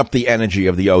picking up the energy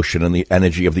of the ocean and the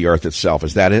energy of the earth itself.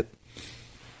 Is that it?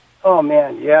 Oh,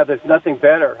 man, yeah, there's nothing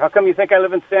better. How come you think I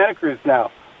live in Santa Cruz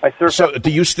now? I surf. So, do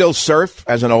you still surf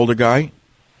as an older guy?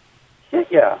 Shit,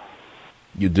 yeah.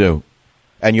 You do.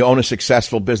 And you own a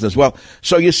successful business. Well,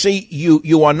 so you see,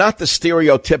 you are not the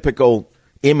stereotypical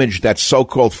image that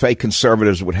so-called fake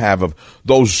conservatives would have of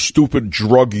those stupid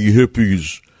druggy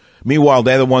hippies. Meanwhile,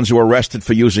 they're the ones who are arrested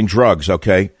for using drugs,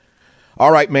 okay?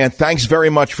 All right, man, thanks very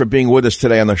much for being with us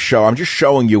today on the show. I'm just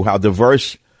showing you how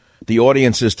diverse the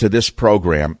audience is to this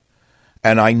program.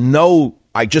 And I know,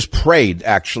 I just prayed,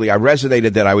 actually, I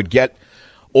resonated that I would get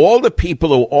all the people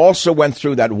who also went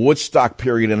through that Woodstock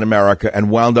period in America and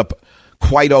wound up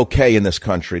quite okay in this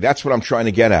country. That's what I'm trying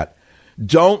to get at.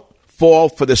 Don't fall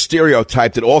for the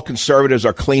stereotype that all conservatives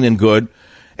are clean and good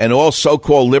and all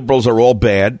so-called liberals are all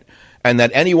bad and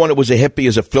that anyone who was a hippie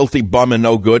is a filthy bum and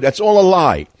no good. That's all a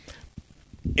lie.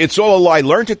 It's all a lie.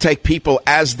 Learn to take people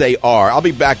as they are. I'll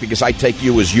be back because I take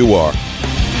you as you are.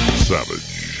 Savage.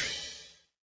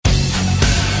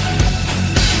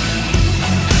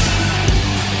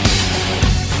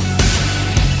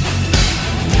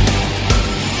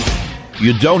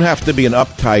 You don't have to be an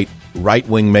uptight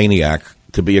right-wing maniac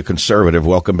to be a conservative.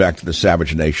 Welcome back to the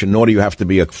Savage Nation. Nor do you have to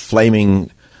be a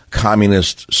flaming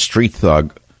communist street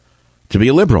thug to be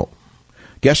a liberal.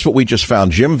 Guess what we just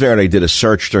found? Jim Verde did a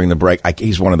search during the break.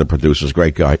 He's one of the producers,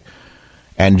 great guy.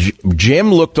 And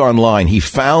Jim looked online. He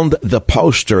found the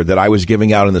poster that I was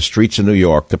giving out in the streets of New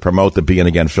York to promote the Be In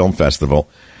Again Film Festival.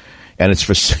 And it's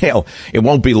for sale. It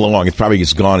won't be long. It's probably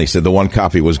gone. He said the one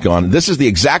copy was gone. This is the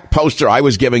exact poster I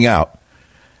was giving out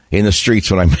in the streets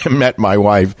when I met my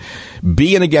wife.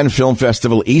 Be In Again Film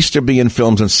Festival, Easter Be In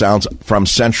Films and Sounds from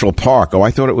Central Park. Oh, I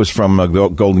thought it was from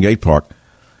Golden Gate Park.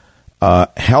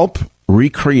 Help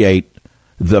recreate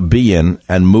the Be In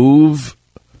and move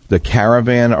the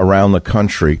caravan around the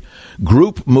country.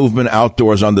 Group movement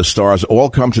outdoors under stars. All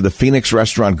come to the Phoenix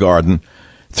Restaurant Garden,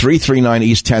 339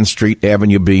 East 10th Street,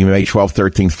 Avenue B, May 12th,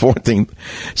 13th,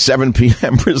 14th, 7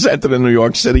 p.m. Presented in New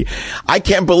York City. I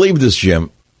can't believe this,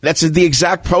 Jim. That's the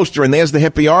exact poster, and there's the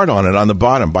hippie art on it on the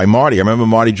bottom by Marty. I remember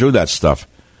Marty drew that stuff.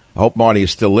 I hope Marty is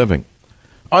still living.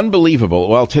 Unbelievable.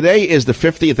 Well, today is the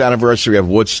 50th anniversary of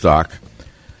Woodstock,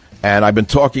 and I've been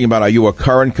talking about, are you a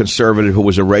current conservative who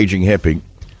was a raging hippie?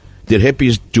 Did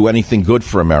hippies do anything good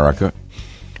for America?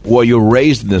 Were you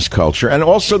raised in this culture? And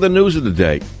also the news of the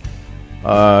day.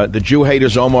 The Jew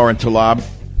haters Omar and Tlaib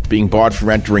being barred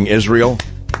from entering Israel.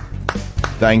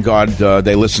 Thank God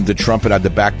they listened to Trump and had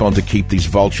the backbone to keep these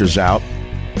vultures out.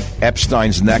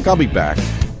 Epstein's neck. I'll be back.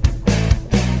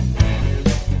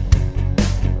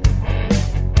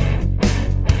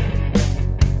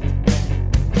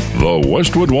 The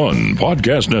Westwood One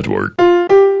Podcast Network.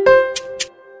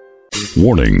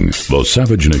 Warning, the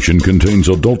Savage Nation contains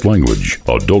adult language,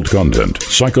 adult content,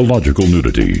 psychological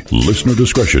nudity. Listener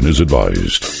discretion is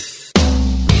advised.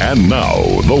 And now,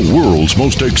 the world's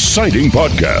most exciting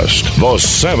podcast, The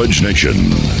Savage Nation,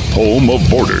 home of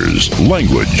borders,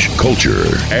 language, culture.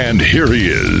 And here he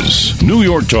is, New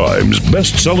York Times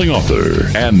best-selling author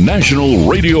and National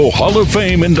Radio Hall of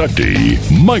Fame inductee,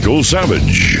 Michael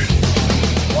Savage.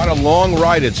 What a long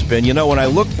ride it's been. You know, when I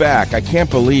look back, I can't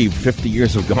believe 50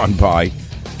 years have gone by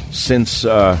since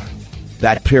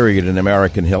that period in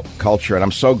American culture, and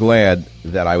I'm so glad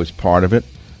that I was part of it.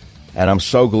 And I'm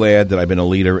so glad that I've been a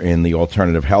leader in the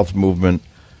alternative health movement,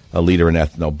 a leader in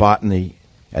ethnobotany,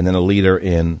 and then a leader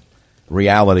in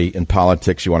reality in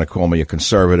politics. You want to call me a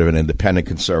conservative, an independent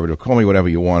conservative, call me whatever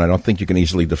you want. I don't think you can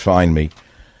easily define me.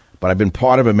 But I've been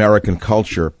part of American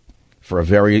culture for a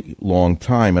very long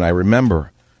time, and I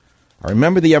remember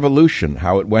the evolution,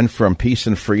 how it went from peace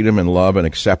and freedom and love and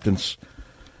acceptance,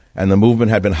 and the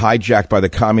movement had been hijacked by the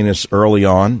communists early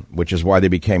on, which is why they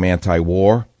became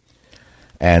anti-war,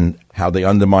 and how they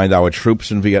undermined our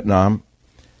troops in Vietnam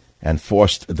and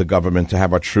forced the government to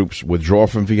have our troops withdraw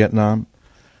from Vietnam,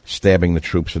 stabbing the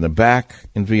troops in the back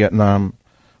in Vietnam,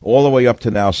 all the way up to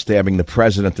now stabbing the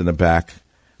president in the back,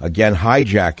 again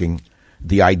hijacking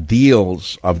the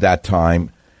ideals of that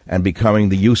time and becoming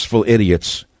the useful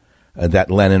idiots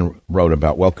that Lenin wrote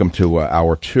about. Welcome to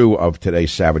hour 2 of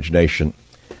today's Savage Nation.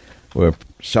 We're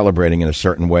celebrating in a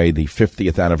certain way the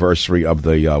 50th anniversary of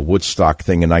the Woodstock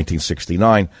thing in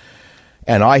 1969.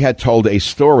 And I had told a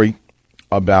story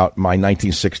about my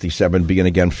 1967 Begin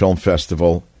Again Film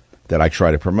Festival that I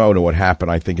try to promote, and what happened.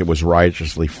 I think it was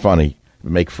riotously funny. It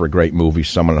would make for a great movie.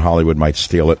 Someone in Hollywood might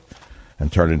steal it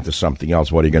and turn it into something else.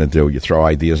 What are you going to do? You throw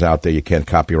ideas out there. You can't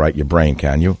copyright your brain,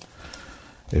 can you?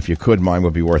 If you could, mine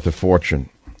would be worth a fortune.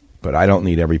 But I don't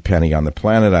need every penny on the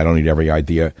planet. I don't need every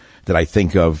idea that I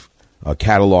think of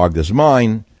cataloged as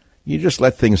mine. You just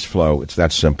let things flow. It's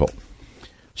that simple.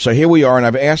 So here we are, and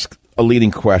I've asked a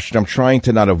leading question. I'm trying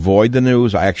to not avoid the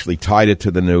news. I actually tied it to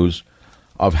the news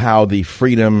of how the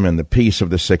freedom and the peace of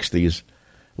the 60s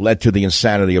led to the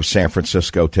insanity of San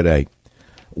Francisco today,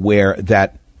 where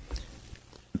that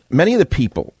many of the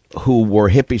people who were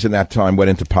hippies in that time went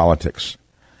into politics,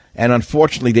 and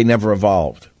unfortunately they never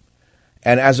evolved.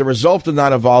 And as a result of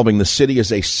not evolving, the city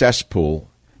is a cesspool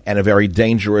and a very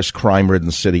dangerous,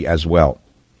 crime-ridden city as well.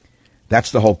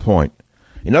 That's the whole point.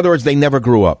 In other words, they never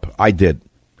grew up. I did.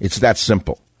 It's that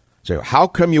simple. So how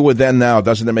come you were then now?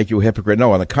 Doesn't it make you a hypocrite?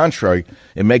 No, on the contrary,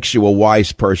 it makes you a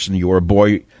wise person. You were a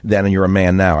boy then and you're a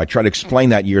man now. I tried to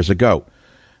explain that years ago.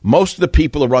 Most of the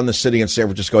people who run the city in San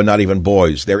Francisco are not even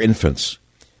boys. They're infants.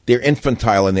 They're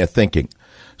infantile in their thinking.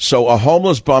 So a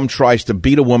homeless bum tries to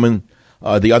beat a woman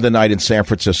the other night in San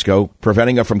Francisco,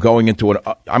 preventing her from going into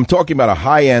I'm talking about a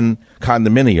high-end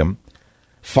condominium,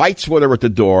 fights with her at the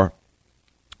door,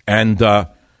 and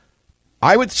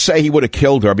I would say he would have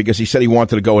killed her because he said he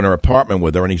wanted to go in her apartment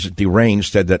with her, and he's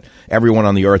deranged, said that everyone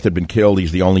on the earth had been killed.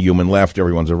 He's the only human left.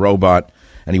 Everyone's a robot,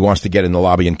 and he wants to get in the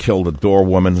lobby and kill the door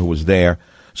woman who was there.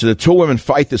 So the two women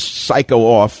fight this psycho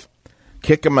off,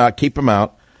 kick him out, keep him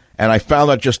out, and I found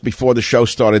out just before the show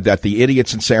started that the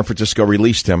idiots in San Francisco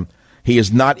released him. He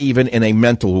is not even in a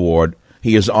mental ward.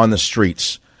 He is on the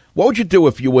streets. What would you do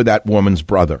if you were that woman's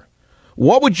brother?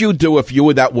 What would you do if you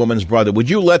were that woman's brother? Would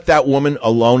you let that woman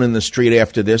alone in the street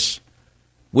after this?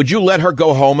 Would you let her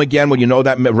go home again when you know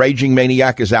that raging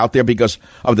maniac is out there because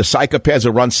of the psychopaths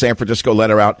who run San Francisco let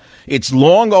her out? It's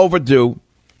long overdue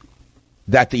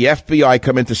that the FBI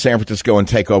come into San Francisco and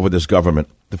take over this government.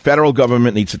 The federal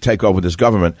government needs to take over this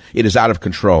government. It is out of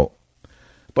control.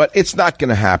 But it's not going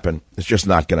to happen. It's just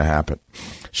not going to happen.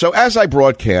 So as I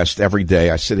broadcast every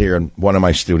day, I sit here in one of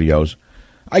my studios.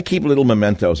 I keep little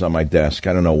mementos on my desk.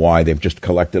 I don't know why. They've just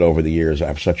collected over the years. I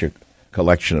have such a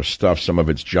collection of stuff. Some of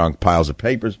it's junk, piles of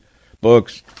papers,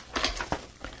 books.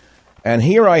 And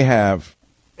here I have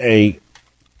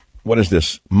what is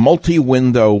this?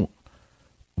 Multi-window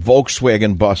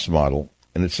Volkswagen bus model.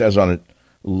 And it says on it,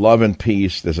 love and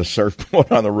peace. There's a surfboard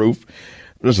on the roof.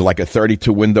 This is like a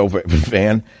 32-window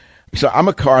van. So I'm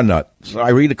a car nut. So I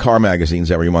read the car magazines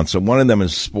every month. So one of them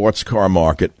is Sports Car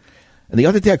Market. And the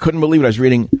other day, I couldn't believe it. I was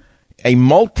reading a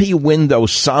multi-window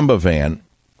Samba van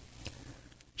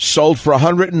sold for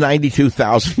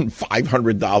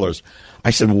 $192,500. I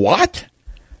said, what?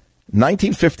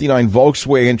 1959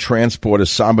 Volkswagen Transporter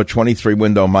Samba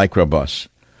 23-window microbus.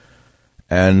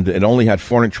 And it only had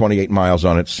 428 miles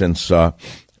on it since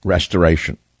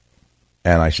restoration.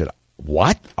 And I said,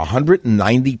 what?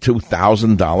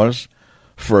 $192,000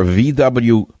 for a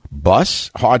VW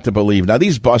bus? Hard to believe. Now,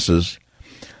 these buses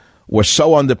were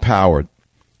so underpowered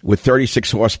with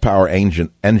 36 horsepower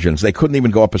engines, they couldn't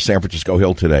even go up a San Francisco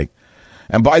hill today.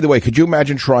 And by the way, could you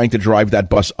imagine trying to drive that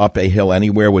bus up a hill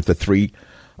anywhere with the three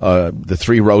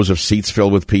rows of seats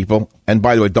filled with people? And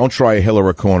by the way, don't try a hill or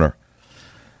a corner.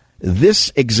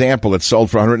 This example that sold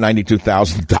for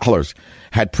 $192,000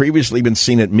 had previously been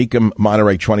seen at Mecum,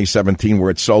 Monterey 2017, where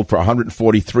it sold for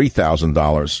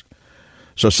 $143,000.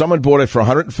 So someone bought it for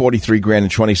 $143,000 in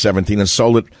 2017 and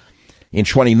sold it in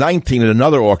 2019 at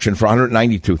another auction for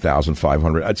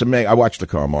 $192,500. It's amazing. I watch the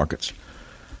car markets,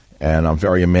 and I'm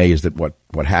very amazed at what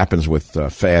happens with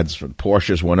fads.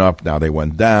 Porsches went up, now they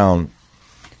went down.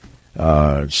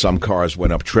 Some cars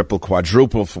went up triple,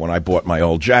 quadruple for when I bought my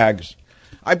old Jags.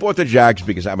 I bought the Jags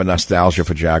because I have a nostalgia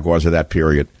for Jaguars of that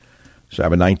period. So I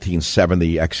have a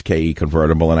 1970 XKE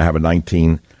convertible, and I have a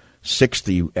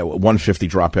 1960 150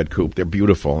 drop-head coupe. They're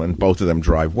beautiful, and both of them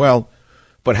drive well.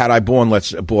 But had I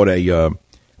bought an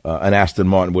Aston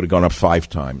Martin, would have gone up 5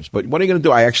 times. But what are you going to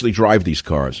do? I actually drive these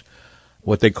cars.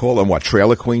 What they call them,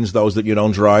 trailer queens, those that you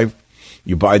don't drive?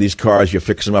 You buy these cars, you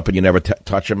fix them up, and you never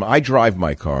touch them. I drive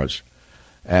my cars,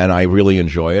 and I really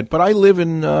enjoy it. But I live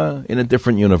in a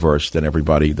different universe than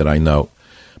everybody that I know.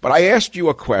 But I asked you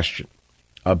a question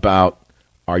about,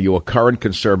 are you a current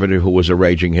conservative who was a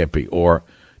raging hippie? Or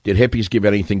did hippies give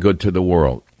anything good to the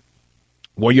world?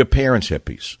 Were your parents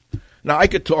hippies? Now, I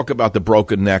could talk about the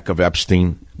broken neck of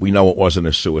Epstein. We know it wasn't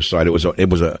a suicide. It was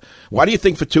a. Why do you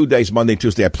think for 2 days, Monday and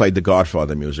Tuesday, I played the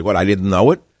Godfather music? What, I didn't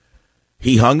know it?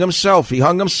 He hung himself. He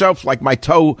hung himself like my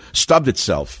toe stubbed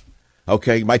itself.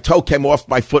 Okay, my toe came off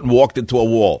my foot and walked into a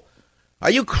wall.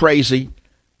 Are you crazy?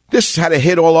 This had a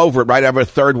hit all over it right out of a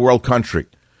third world country.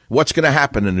 What's going to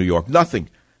happen in New York? Nothing.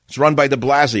 It's run by de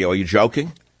Blasio. Are you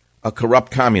joking? A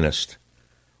corrupt communist.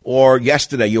 Or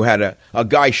yesterday you had a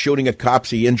guy shooting at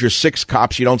cops. He injures 6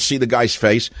 cops. You don't see the guy's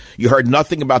face. You heard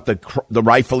nothing about the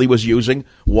rifle he was using.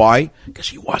 Why? Because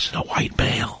he wasn't a white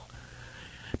male.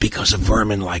 Because of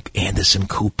vermin like Anderson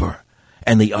Cooper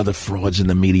and the other frauds in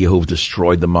the media who've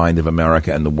destroyed the mind of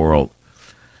America and the world.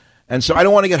 And so I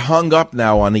don't want to get hung up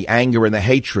now on the anger and the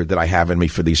hatred that I have in me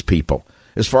for these people.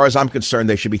 As far as I'm concerned,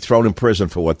 they should be thrown in prison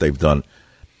for what they've done.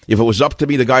 If it was up to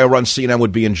me, the guy who runs CNN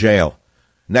would be in jail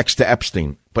next to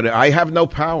Epstein. But I have no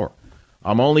power.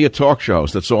 I'm only a talk show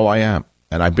host. That's all I am.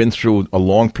 And I've been through a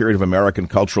long period of American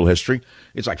cultural history.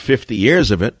 It's like 50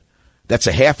 years of it. That's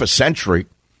a half a century.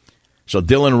 So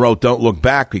Dylan wrote Don't Look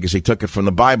Back because he took it from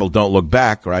the Bible, Don't Look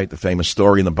Back, right? The famous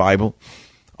story in the Bible.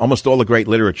 Almost all the great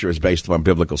literature is based upon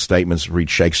biblical statements. Read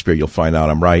Shakespeare, you'll find out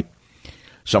I'm right.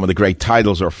 Some of the great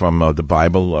titles are from the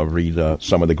Bible. Read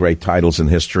some of the great titles in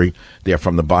history. They're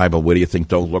from the Bible. Where do you think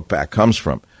Don't Look Back comes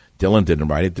from? Dylan didn't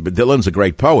write it, but Dylan's a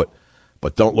great poet.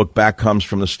 But Don't Look Back comes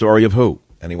from the story of who?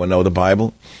 Anyone know the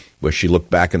Bible? Where she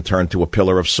looked back and turned to a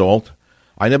pillar of salt?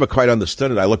 I never quite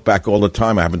understood it. I look back all the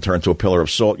time. I haven't turned to a pillar of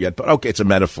salt yet. But okay, it's a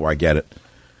metaphor. I get it.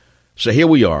 So here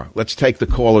we are. Let's take the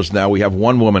callers now. We have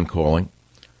one woman calling.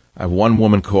 I have one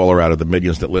woman caller out of the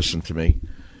millions that listen to me.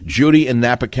 Judy in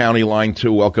Napa County, line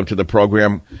 2. Welcome to the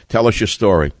program. Tell us your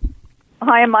story.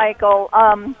 Hi, Michael.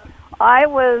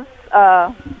 I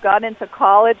got into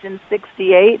college in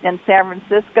 '68 in San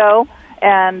Francisco,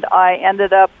 and I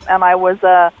ended up, and I was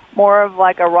more of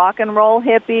like a rock and roll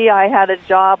hippie. I had a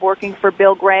job working for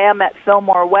Bill Graham at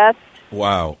Fillmore West.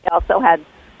 Wow. I also had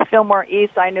Fillmore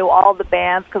East. I knew all the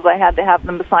bands because I had to have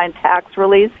them sign tax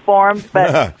release forms.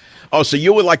 But oh, so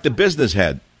you were like the business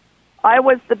head. I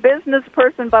was the business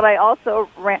person, but I also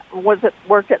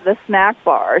worked at the snack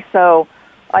bar. So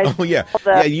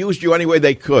I used you any way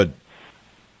they could.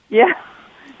 Yeah.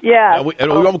 We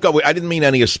won't go. I didn't mean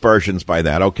any aspersions by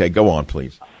that. Okay, go on,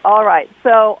 please. All right.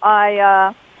 So my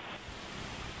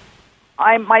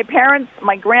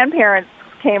grandparents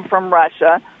came from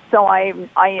Russia, so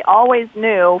I always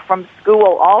knew from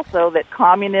school also that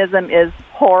communism is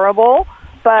horrible.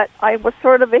 But I was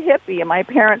sort of a hippie, and my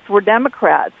parents were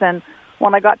Democrats. And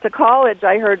when I got to college,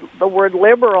 I heard the word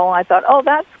liberal, and I thought, oh,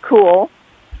 that's cool.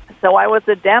 So I was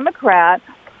a Democrat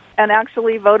and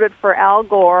actually voted for Al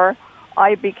Gore.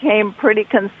 I became pretty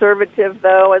conservative,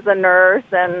 though, as a nurse.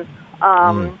 And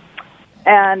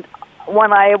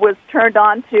when I was turned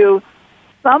on to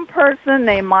some person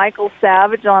named Michael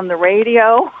Savage on the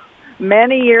radio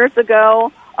many years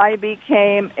ago, I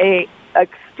became a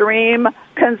extreme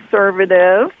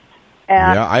conservative.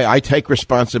 And I take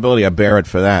responsibility. I bear it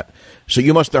for that. So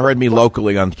you must have heard me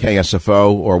locally on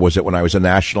KSFO, or was it when I was a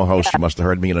national host? You must have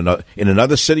heard me in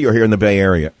another city or here in the Bay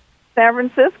Area. San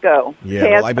Francisco.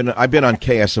 Yeah, well, I've been on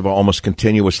KSFO almost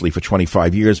continuously for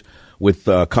 25 years, with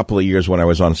a couple of years when I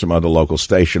was on some other local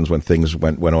stations when things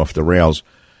went off the rails.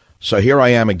 So here I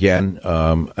am again,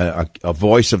 a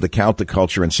voice of the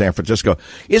counterculture in San Francisco.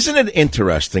 Isn't it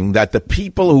interesting that the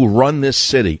people who run this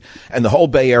city and the whole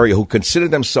Bay Area, who consider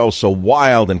themselves so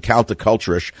wild and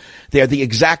counterculturish, they're the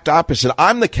exact opposite.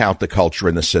 I'm the counterculture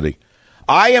in the city.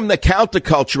 I am the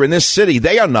counterculture in this city.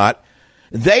 They are not.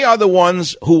 They are the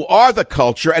ones who are the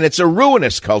culture, and it's a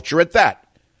ruinous culture at that.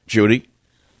 Judy?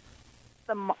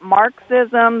 The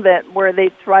Marxism where they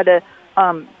try to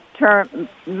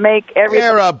make everything.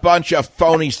 They're a bunch of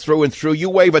phonies through and through. You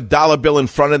wave a dollar bill in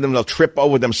front of them, they'll trip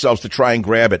over themselves to try and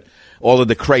grab it. All of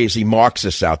the crazy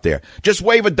Marxists out there. Just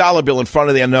wave a dollar bill in front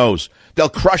of their nose. They'll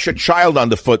crush a child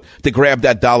underfoot to grab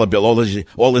that dollar bill.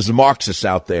 All these Marxists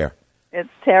out there. It's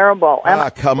terrible.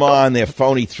 Come on, they're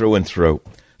phony through and through.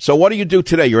 So what do you do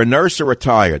today? You're a nurse or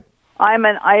retired? I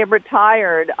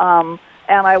retired, and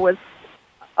I was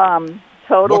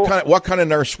total. What kind of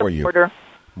nurse were you?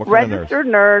 Registered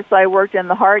nurse. I worked in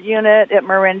the heart unit at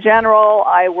Marin General.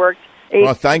 I worked.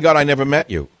 Well, thank God I never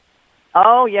met you.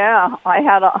 Oh yeah, I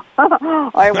had a.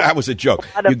 That was a joke.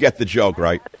 You get the joke,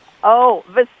 right? Oh,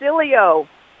 Vasilio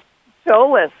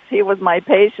Cholis. He was my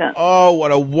patient. Oh,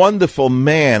 what a wonderful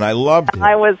man! I loved him.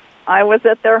 I was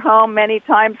at their home many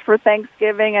times for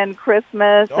Thanksgiving and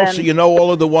Christmas. Oh, so you know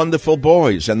all of the wonderful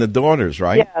boys and the daughters,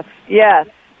 right? Yes.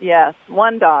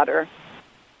 One daughter.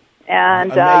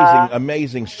 And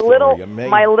amazing story.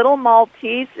 My little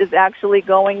Maltese is actually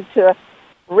going to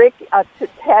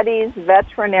Teddy's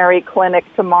veterinary clinic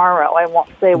tomorrow. I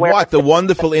won't say where. What, the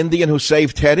wonderful Indian who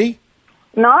saved Teddy?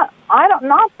 Not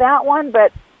that one,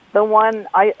 but the one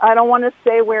I don't want to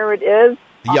say where it is.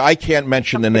 Yeah, I can't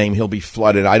mention the name. He'll be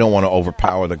flooded. I don't want to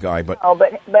overpower the guy, but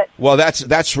well,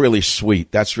 that's really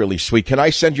sweet. That's really sweet. Can I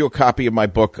send you a copy of my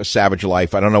book, A Savage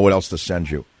Life? I don't know what else to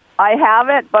send you. I have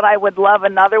it, but I would love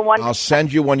another one. I'll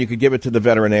send you one. You could give it to the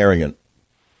veterinarian.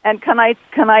 And can I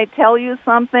tell you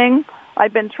something?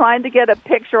 I've been trying to get a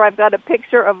picture. I've got a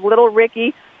picture of little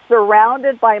Ricky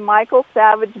surrounded by Michael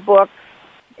Savage books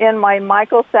in my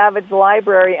Michael Savage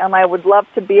library, and I would love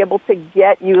to be able to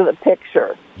get you the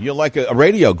picture. You're like a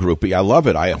radio groupie. I love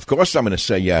it. Of course I'm going to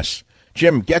say yes.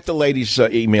 Jim, get the lady's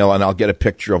email, and I'll get a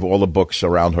picture of all the books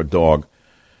around her dog.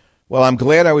 Well, I'm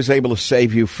glad I was able to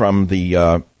save you from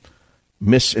the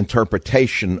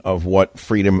misinterpretation of what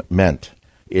freedom meant.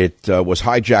 It was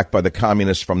hijacked by the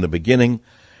communists from the beginning.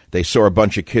 They saw a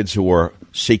bunch of kids who were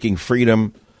seeking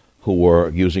freedom, who were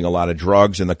using a lot of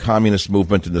drugs, and the communist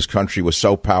movement in this country was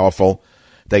so powerful,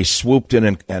 they swooped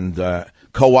in and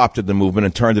co-opted the movement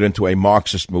and turned it into a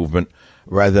Marxist movement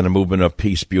rather than a movement of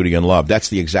peace, beauty, and love. That's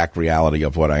the exact reality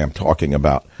of what I am talking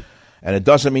about. And it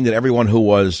doesn't mean that everyone who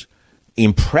was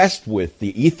impressed with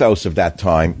the ethos of that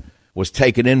time was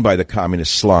taken in by the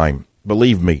communist slime.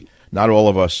 Believe me, not all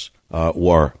of us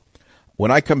were. When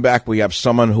I come back, we have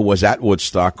someone who was at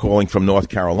Woodstock calling from North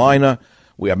Carolina.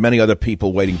 We have many other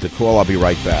people waiting to call. I'll be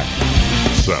right back.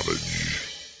 Savage.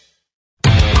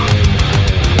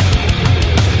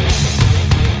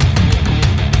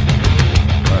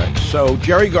 All right. So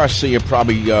Jerry Garcia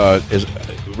probably is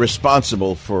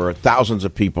responsible for thousands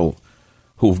of people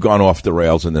who've gone off the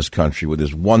rails in this country with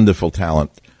his wonderful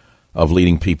talent of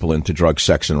leading people into drugs,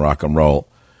 sex, and rock and roll.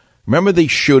 Remember the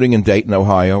shooting in Dayton,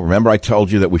 Ohio? Remember I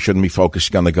told you that we shouldn't be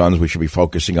focusing on the guns, we should be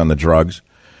focusing on the drugs?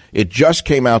 It just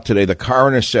came out today. The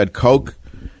coroner said coke,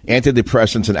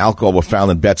 antidepressants, and alcohol were found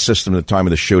in Bet's system at the time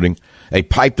of the shooting. A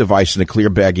pipe device in a clear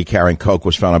baggie carrying coke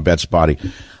was found on Bet's body.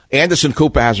 Anderson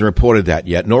Cooper hasn't reported that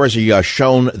yet, nor has he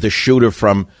shown the shooter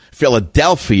from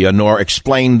Philadelphia, nor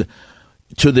explained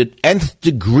to the nth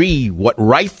degree what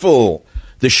rifle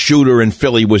the shooter in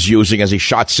Philly was using as he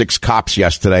shot 6 cops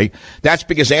yesterday. That's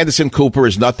because Anderson Cooper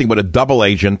is nothing but a double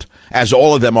agent, as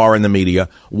all of them are in the media,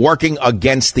 working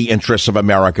against the interests of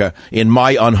America, in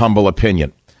my unhumble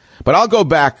opinion. But I'll go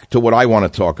back to what I want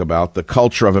to talk about, the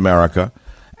culture of America,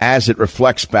 as it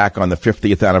reflects back on the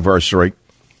 50th anniversary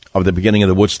of the beginning of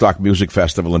the Woodstock Music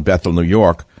Festival in Bethel, New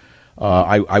York.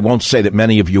 I won't say that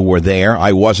many of you were there.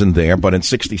 I wasn't there, but in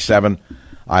 67,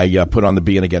 I put on the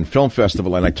Be and Again Film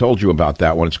Festival, and I told you about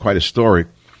that one. It's quite a story.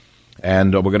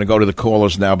 And we're going to go to the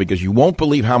callers now, because you won't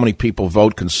believe how many people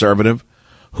vote conservative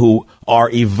who are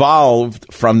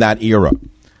evolved from that era.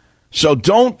 So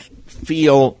don't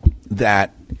feel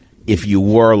that if you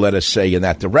were, let us say, in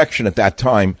that direction at that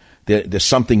time, there's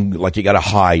something like you got to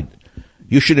hide.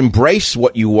 You should embrace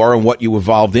what you were and what you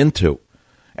evolved into,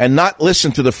 and not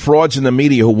listen to the frauds in the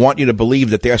media who want you to believe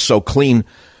that they're so clean.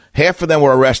 Half of them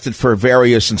were arrested for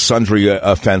various and sundry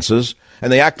offenses,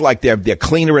 and they act like they're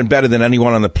cleaner and better than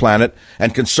anyone on the planet.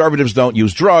 And conservatives don't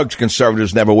use drugs.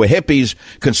 Conservatives never were hippies.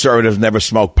 Conservatives never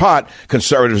smoked pot.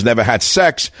 Conservatives never had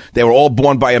sex. They were all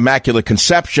born by immaculate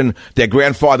conception. Their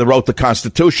grandfather wrote the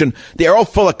Constitution. They're all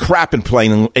full of crap in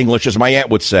plain English, as my aunt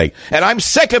would say. And I'm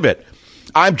sick of it.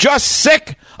 I'm just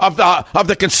sick of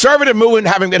the conservative movement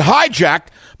having been hijacked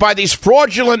by these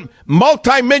fraudulent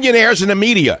multimillionaires in the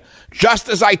media. Just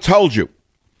as I told you,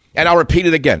 and I'll repeat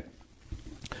it again.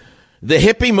 The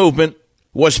hippie movement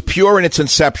was pure in its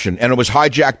inception, and it was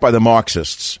hijacked by the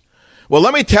Marxists. Well,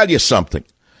 let me tell you something.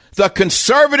 The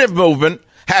conservative movement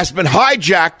has been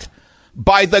hijacked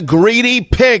by the greedy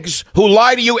pigs who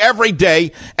lie to you every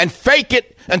day and fake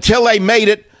it until they made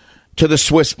it to the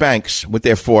Swiss banks with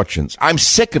their fortunes. I'm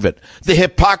sick of it. The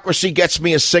hypocrisy gets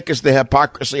me as sick as the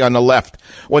hypocrisy on the left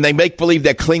when they make believe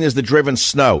they're clean as the driven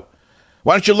snow.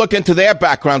 Why don't you look into their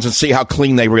backgrounds and see how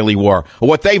clean they really were, or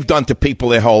what they've done to people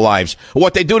their whole lives, or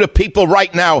what they do to people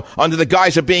right now under the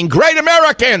guise of being great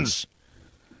Americans.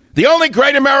 The only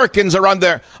great Americans are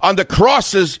under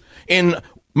crosses in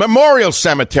memorial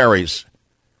cemeteries.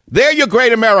 They're your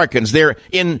great Americans. They're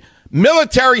in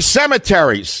military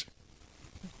cemeteries.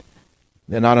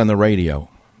 They're not on the radio.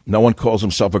 No one calls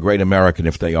himself a great American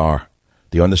if they are.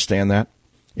 Do you understand that?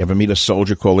 You ever meet a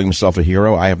soldier calling himself a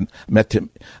hero? I have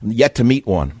yet to meet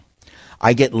one.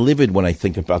 I get livid when I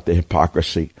think about the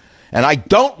hypocrisy, and I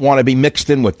don't want to be mixed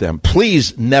in with them.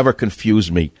 Please never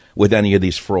confuse me with any of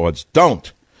these frauds.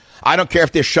 Don't. I don't care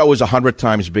if their show is 100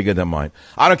 times bigger than mine.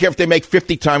 I don't care if they make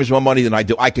 50 times more money than I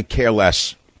do. I could care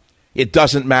less. It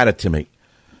doesn't matter to me.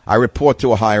 I report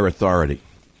to a higher authority.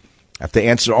 I have to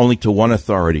answer only to one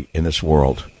authority in this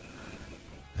world.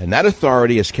 And that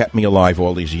authority has kept me alive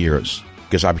all these years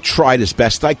because I've tried as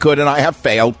best I could, and I have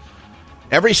failed.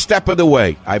 Every step of the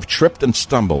way, I've tripped and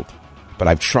stumbled. But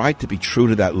I've tried to be true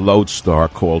to that lodestar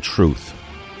called truth.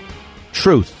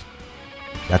 Truth.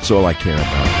 That's all I care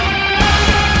about.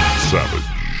 Savage.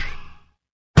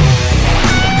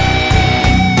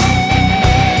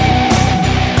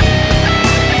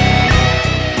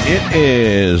 It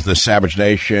is the Savage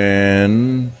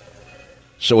Nation.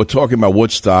 So we're talking about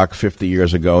Woodstock 50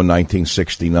 years ago,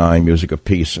 1969, music of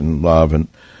peace and love. And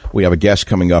we have a guest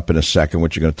coming up in a second,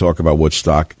 which are going to talk about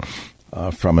Woodstock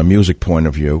from a music point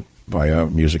of view by a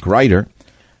music writer.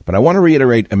 But I want to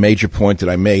reiterate a major point that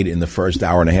I made in the first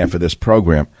hour and a half of this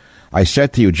program. I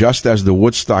said to you, just as the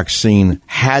Woodstock scene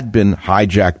had been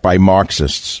hijacked by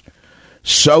Marxists,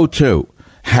 so too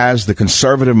has the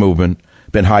conservative movement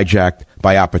been hijacked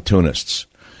by opportunists.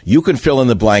 You can fill in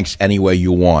the blanks any way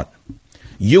you want.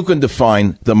 You can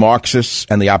define the Marxists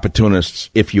and the opportunists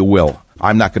if you will.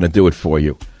 I'm not going to do it for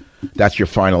you. That's your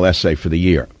final essay for the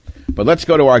year. But let's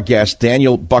go to our guest.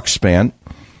 Daniel Buckspan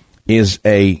is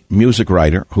a music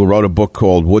writer who wrote a book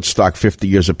called Woodstock, 50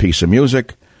 Years of Peace and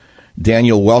Music.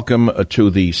 Daniel, welcome to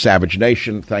the Savage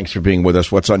Nation. Thanks for being with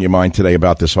us. What's on your mind today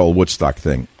about this whole Woodstock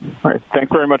thing? All right.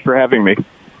 Thanks very much for having me.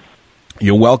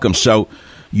 You're welcome. So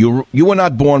you were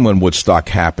not born when Woodstock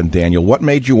happened, Daniel. What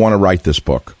made you want to write this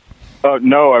book?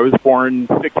 No, I was born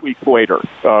 6 weeks later,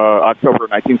 October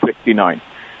 1969.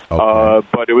 Okay.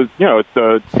 But it was,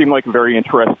 it seemed like a very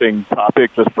interesting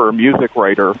topic just for a music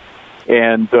writer.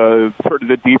 And sort of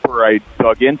the deeper I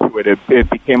dug into it, it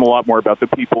became a lot more about the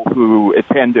people who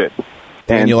attended.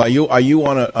 Daniel, are you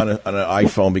on an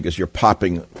iPhone because you're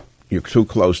popping? You're too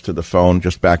close to the phone.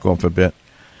 Just back off a bit.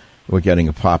 We're getting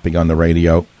a popping on the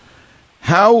radio.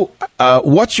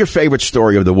 What's your favorite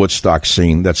story of the Woodstock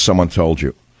scene that someone told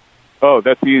you? Oh,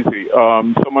 that's easy.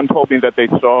 Someone told me that they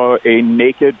saw a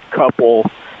naked couple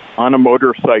on a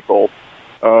motorcycle,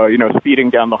 speeding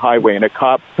down the highway, and a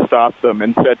cop stopped them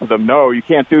and said to them, "No, you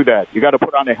can't do that. You got to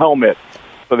put on a helmet."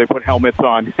 So they put helmets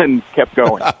on and kept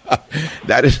going.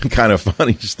 That is a kind of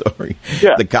funny story.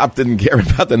 Yeah. The cop didn't care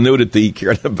about the nudity; he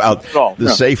cared about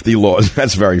the safety laws.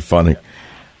 That's very funny.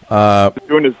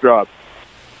 Doing his job.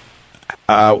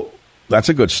 That's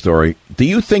a good story. Do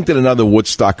you think that another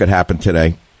Woodstock could happen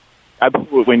today?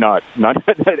 Absolutely not.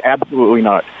 Absolutely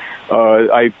not.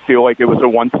 I feel like it was a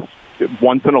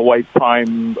once in a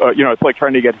lifetime. It's like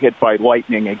trying to get hit by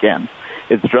lightning again.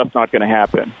 It's just not going to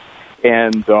happen.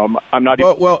 And I'm not.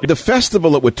 Well, the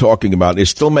festival that we're talking about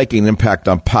is still making an impact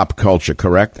on pop culture,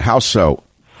 correct? How so?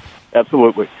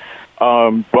 Absolutely.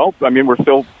 We're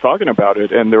still talking about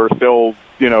it, and there are still,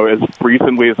 as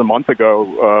recently as a month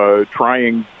ago,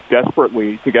 trying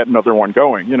desperately to get another one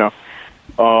going.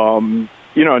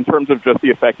 In terms of just the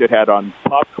effect it had on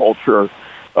pop culture,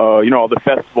 all the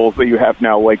festivals that you have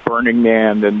now, like Burning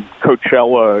Man and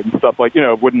Coachella and stuff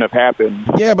wouldn't have happened.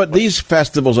 Yeah, but these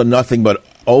festivals are nothing but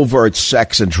overt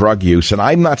sex and drug use, and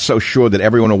I'm not so sure that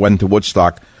everyone who went to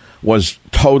Woodstock was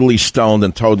totally stoned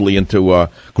and totally into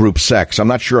group sex. I'm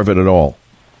not sure of it at all.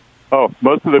 Oh,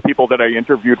 most of the people that I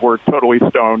interviewed were totally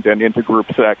stoned and into group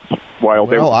sex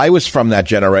Well, I was from that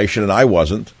generation, and I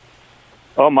wasn't.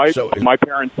 Oh, my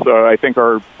parents, I think,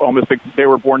 are they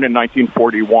were born in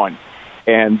 1941,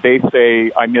 and they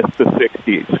say I missed the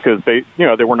 60s because they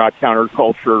were not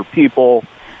counterculture people.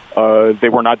 They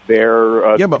were not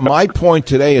there. Yeah, but my point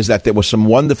today is that there were some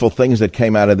wonderful things that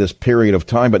came out of this period of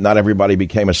time, but not everybody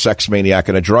became a sex maniac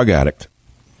and a drug addict.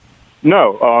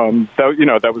 No,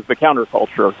 that was the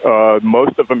counterculture.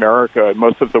 Most of America,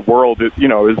 most of the world, is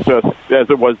just as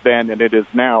it was then and it is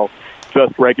now.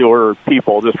 Just regular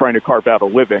people just trying to carve out a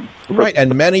living. Right,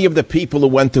 and many of the people who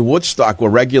went to Woodstock were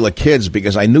regular kids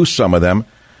because I knew some of them,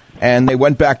 and they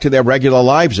went back to their regular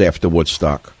lives after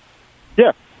Woodstock.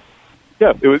 Yeah.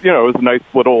 Yeah, it was a nice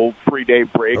little 3-day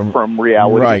break from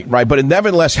reality. Right, but it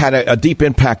nevertheless had a deep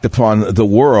impact upon the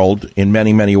world in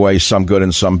many, many ways, some good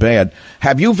and some bad.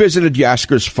 Have you visited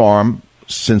Yasgur's farm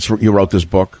since you wrote this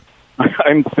book?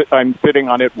 I'm sitting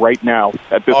on it right now.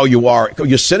 Oh, you are?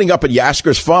 You're sitting up at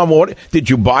Yasgur's farm? What, did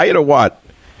you buy it or what?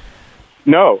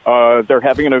 No, they're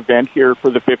having an event here for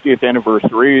the 50th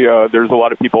anniversary. There's a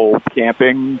lot of people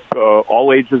camping,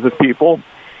 all ages of people.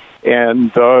 And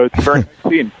it's a very nice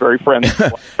scene, very friendly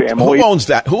family. Who owns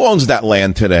that? Who owns that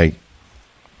land today?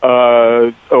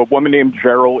 A woman named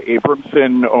Gerald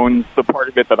Abramson owns the part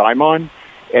of it that I'm on,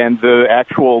 and the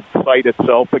actual site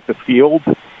itself, like the field,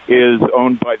 is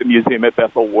owned by the museum at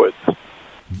Bethel Woods.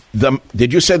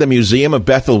 Did you say the Museum of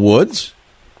Bethel Woods?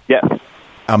 Yes.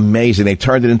 Amazing. They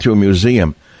turned it into a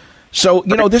museum. So,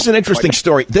 this is an interesting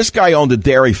story. This guy owned a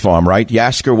dairy farm, right?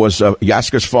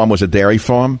 Yasker's farm was a dairy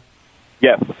farm?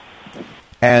 Yes.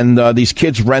 And these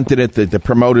kids rented it. The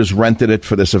promoters rented it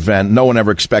for this event. No one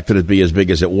ever expected it to be as big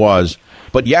as it was.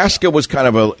 But Yasker was kind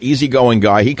of an easygoing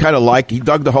guy. He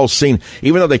dug the whole scene.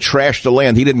 Even though they trashed the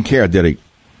land, he didn't care, did he?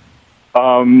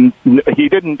 He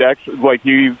didn't actually,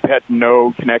 he had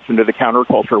no connection to the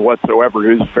counterculture whatsoever.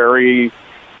 He was very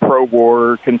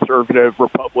pro-war, conservative,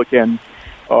 Republican.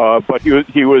 But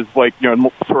he was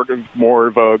sort of more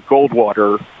of a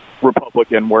Goldwater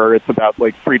Republican, where it's about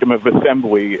freedom of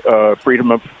assembly,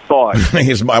 freedom of thought.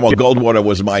 Goldwater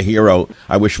was my hero.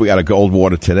 I wish we had a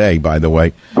Goldwater today, by the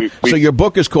way. So your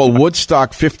book is called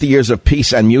Woodstock, 50 Years of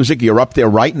Peace and Music. You're up there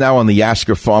right now on the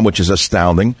Yasker farm, which is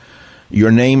astounding.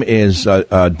 Your name is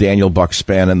Daniel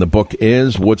Buckspan, and the book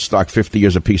is Woodstock, 50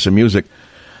 Years of Peace and Music.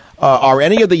 Are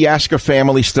any of the Yasker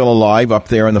family still alive up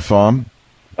there in the farm?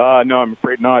 No, I'm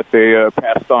afraid not. They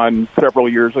passed on several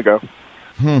years ago.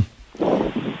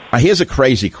 Here's a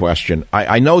crazy question.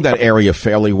 I know that area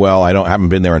fairly well. Haven't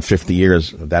been there in 50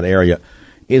 years, that area.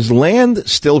 Is land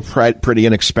still pretty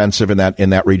inexpensive in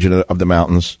that region of the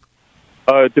mountains?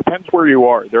 Depends where you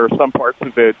are. There are some parts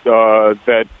of it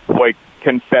that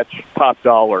can fetch top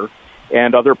dollar,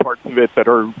 and other parts of it that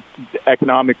are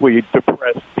economically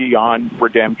depressed beyond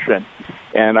redemption.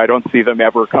 And I don't see them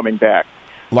ever coming back.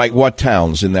 Like what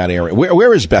towns in that area?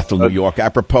 Where is Bethel, New York?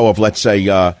 Apropos of, let's say,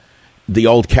 the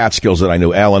old Catskills that I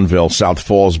knew, Allenville, South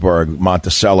Fallsburg,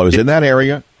 Monticello, is in that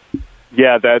area?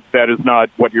 Yeah, that is not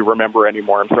what you remember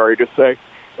anymore, I'm sorry to say.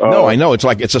 No, I know.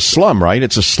 It's a slum, right?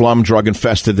 It's a slum,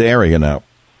 drug-infested area now.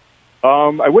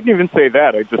 I wouldn't even say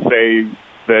that. I'd just say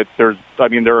that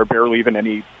there are barely even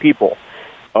any people.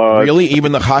 Really?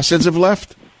 Even the Hasids have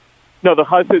left? No, the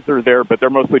Hasids are there, but they're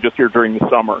mostly just here during the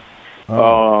summer.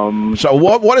 So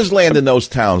what is land in those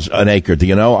towns, an acre? Do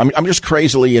you know? I'm just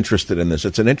crazily interested in this.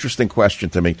 It's an interesting question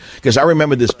to me because I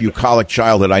remember this bucolic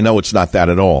childhood. I know it's not that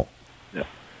at all. Yeah.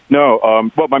 No,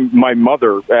 well, my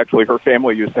mother, actually, her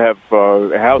family used to have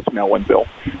a house in Ellenville.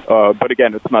 But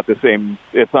again, it's not the same.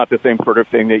 It's not the same sort of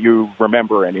thing that you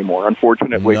remember anymore,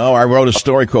 unfortunately. No, I wrote a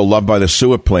story called "Loved by the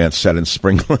Sewer Plant" set in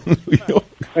Springland, New York.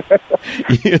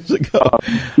 Years ago.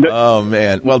 Oh,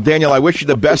 man. Well, Daniel, I wish you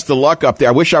the best of luck up there.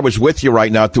 I wish I was with you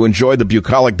right now to enjoy the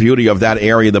bucolic beauty of that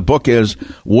area. The book is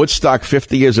Woodstock,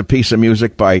 50 Years of Peace and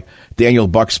Music by Daniel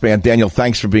Buckspan. Daniel,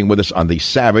 thanks for being with us on the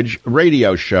Savage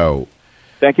Radio Show.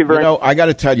 Thank you very much. I got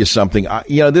to tell you something.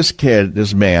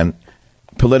 This man,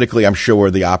 politically, I'm sure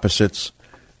we're the opposites.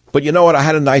 But you know what? I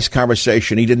had a nice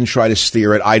conversation. He didn't try to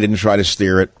steer it. I didn't try to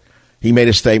steer it. He made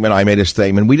a statement. I made a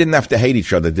statement. We didn't have to hate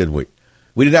each other, did we?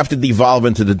 We didn't have to devolve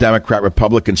into the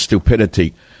Democrat-Republican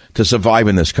stupidity to survive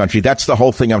in this country. That's the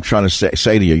whole thing I'm trying to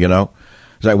say to you,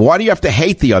 It's like, why do you have to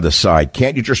hate the other side?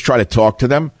 Can't you just try to talk to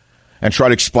them and try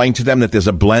to explain to them that there's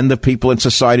a blend of people in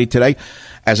society today,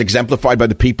 as exemplified by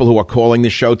the people who are calling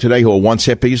this show today, who are once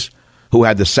hippies, who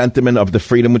had the sentiment of the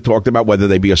freedom we talked about, whether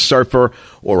they be a surfer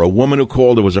or a woman who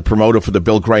called who was a promoter for the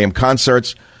Bill Graham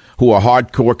concerts, who are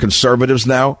hardcore conservatives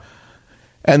now.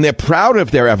 And they're proud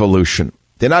of their evolution.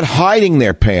 They're not hiding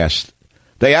their past.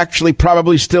 They actually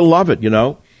probably still love it,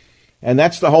 And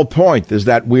that's the whole point, is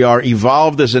that we are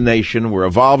evolved as a nation. We're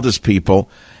evolved as people.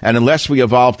 And unless we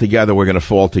evolve together, we're going to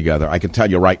fall together. I can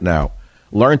tell you right now.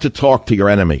 Learn to talk to your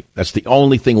enemy. That's the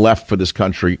only thing left for this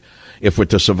country if we're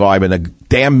to survive. And the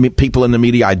damn people in the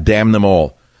media, I damn them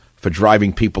all for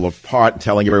driving people apart and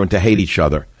telling everyone to hate each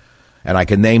other. And I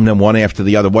can name them one after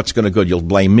the other. What's going to good? You'll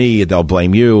blame me, they'll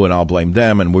blame you, and I'll blame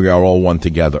them, and we are all one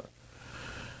together.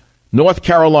 North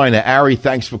Carolina, Ari,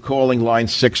 thanks for calling. Line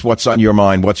 6, what's on your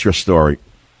mind? What's your story?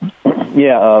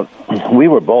 Yeah, we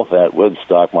were both at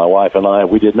Woodstock, my wife and I.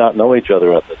 We did not know each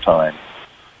other at the time.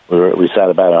 We sat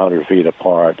about 100 feet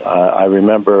apart. I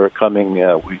remember coming,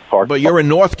 we parked... But you're in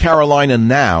North Carolina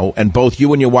now, and both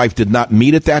you and your wife did not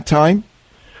meet at that time?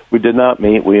 We did not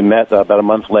meet. We met about a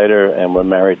month later, and were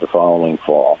married the following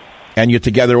fall. And you're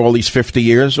together all these 50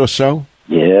 years or so?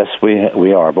 Yes,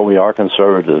 we are, but we are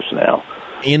conservatives now.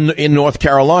 In North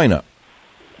Carolina?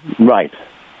 Right.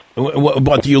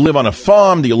 But do you live on a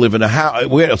farm? Do you live in a house?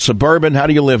 Where, suburban? How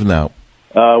do you live now?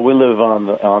 We live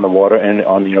on the water and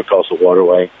on the Intercoastal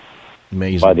Waterway.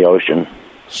 Amazing. By the ocean.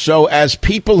 So as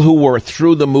people who were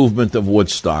through the movement of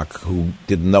Woodstock, who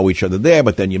didn't know each other there,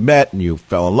 but then you met and you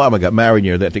fell in love and got married and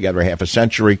you're there together half a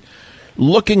century,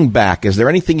 looking back, is there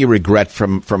anything you regret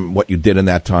from what you did in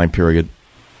that time period?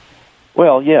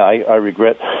 Well, yeah, I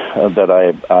regret that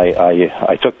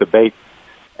I took the bait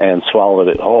and swallowed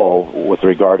it whole with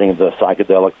regarding the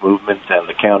psychedelic movement and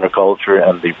the counterculture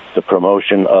and the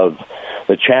promotion of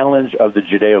the challenge of the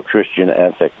Judeo-Christian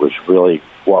ethic was really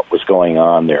what was going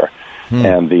on there.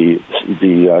 And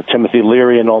the Timothy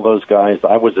Leary and all those guys,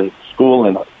 I was in school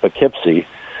in Poughkeepsie,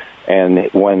 and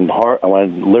when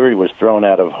Leary was thrown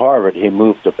out of Harvard, he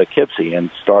moved to Poughkeepsie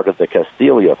and started the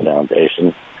Castilia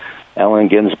Foundation. Allen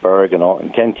Ginsberg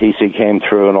and Ken Kesey came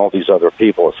through, and all these other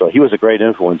people. So he was a great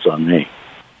influence on me.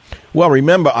 Well,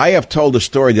 remember, I have told the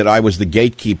story that I was the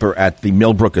gatekeeper at the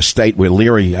Millbrook estate where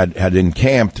Leary had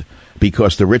encamped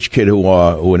because the rich kid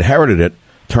who inherited it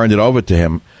turned it over to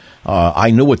him.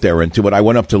 I knew what they were into, but I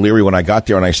went up to Leary when I got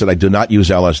there and I said, I do not use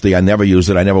LSD. I never use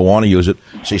it. I never want to use it.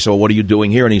 So he said, well, what are you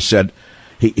doing here? And he said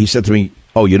to me,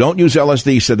 oh, you don't use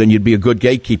LSD? He said, then you'd be a good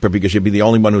gatekeeper because you'd be the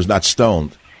only one who's not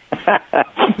stoned.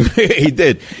 He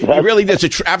did. He really did.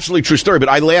 It's an absolutely true story, but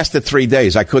I lasted 3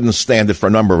 days. I couldn't stand it for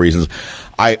a number of reasons.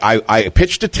 I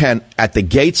pitched a tent at the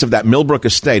gates of that Millbrook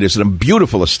estate. It's a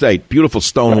beautiful estate, beautiful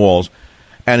stone walls,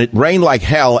 and it rained like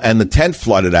hell, and the tent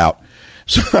flooded out.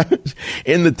 So I was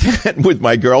in the tent with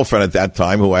my girlfriend at that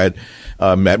time, who I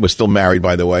had met, was still married,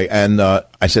 by the way, and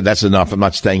I said, that's enough. I'm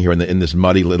not staying here in this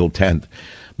muddy little tent.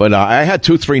 But I had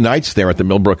 2-3 nights there at the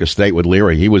Millbrook estate with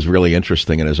Leary. He was really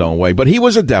interesting in his own way. But he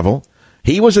was a devil.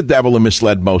 He was a devil who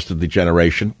misled most of the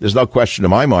generation. There's no question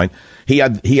in my mind. He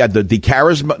had the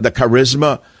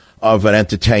charisma of an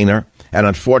entertainer, and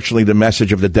unfortunately the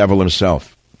message of the devil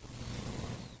himself.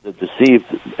 The deceived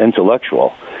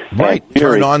intellectual. Right.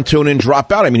 Turn on, tune in,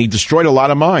 drop out. I mean, he destroyed a lot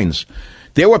of minds.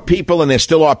 There were people, and there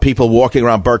still are people walking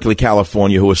around Berkeley,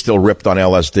 California, who are still ripped on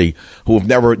LSD, who have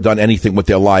never done anything with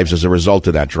their lives as a result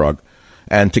of that drug.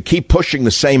 And to keep pushing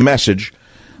the same message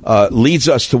leads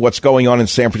us to what's going on in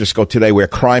San Francisco today, where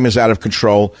crime is out of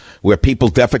control, where people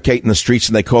defecate in the streets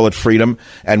and they call it freedom,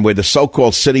 and where the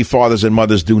so-called city fathers and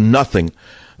mothers do nothing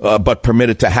but permit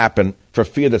it to happen for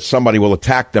fear that somebody will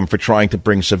attack them for trying to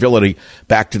bring civility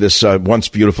back to this once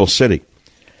beautiful city.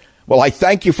 Well, I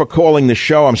thank you for calling the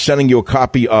show. I'm sending you a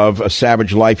copy of A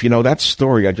Savage Life. You know, that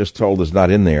story I just told is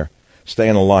not in there. Stay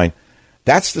on the line.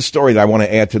 That's the story that I want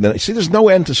to add to the... See, there's no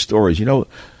end to stories. You know,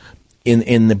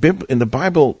 in the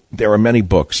Bible, there are many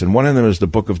books, and one of them is the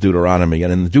book of Deuteronomy.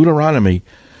 And in Deuteronomy,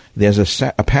 there's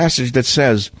a passage that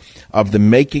says, of the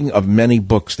making of many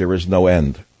books, there is no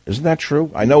end. Isn't that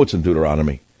true? I know it's in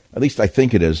Deuteronomy. At least I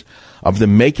think it is. Of the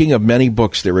making of many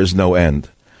books, there is no end.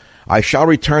 I shall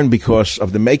return because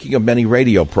of the making of many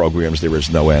radio programs, there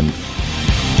is no end.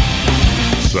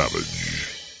 Savage.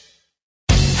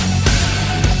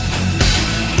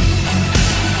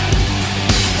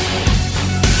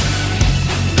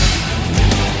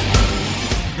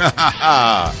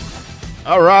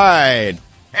 All right.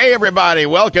 Hey, everybody.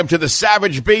 Welcome to the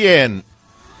Savage Be-In.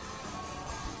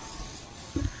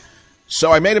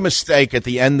 So I made a mistake at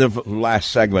the end of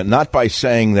last segment, not by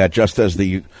saying that just as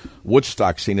the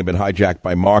Woodstock scene had been hijacked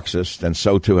by Marxists, and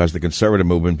so too has the conservative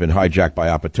movement been hijacked by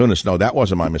opportunists. No, that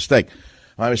wasn't my mistake.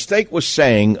 My mistake was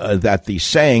saying that the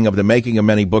saying of the making of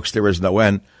many books there is no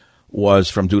end was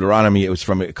from Deuteronomy. It was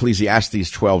from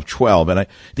Ecclesiastes 12:12. And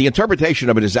the interpretation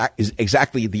of it is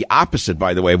exactly the opposite,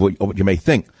 by the way, of what you may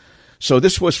think. So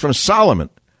this was from Solomon.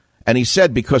 And he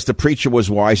said, because the preacher was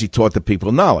wise, he taught the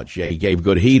people knowledge. Yeah, he gave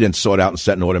good heed and sought out and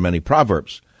set in order many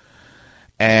proverbs.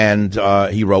 And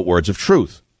he wrote words of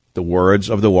truth. The words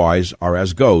of the wise are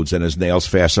as goads and as nails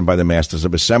fastened by the masters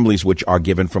of assemblies, which are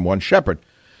given from one shepherd.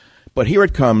 But here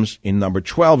it comes in number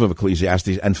 12 of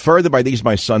Ecclesiastes. And further by these,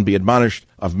 my son, be admonished,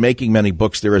 of making many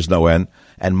books there is no end,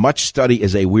 and much study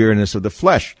is a weariness of the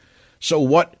flesh. So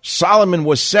what Solomon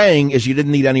was saying is you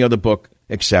didn't need any other book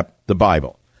except the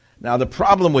Bible. Now, the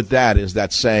problem with that is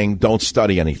that saying don't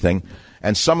study anything.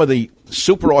 And some of the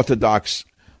super-Orthodox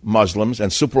Muslims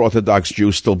and super-Orthodox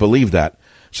Jews still believe that.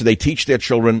 So they teach their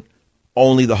children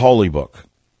only the Holy Book.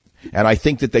 And I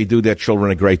think that they do their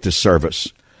children a great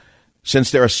disservice.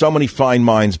 Since there are so many fine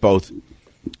minds both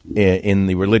in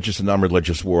the religious and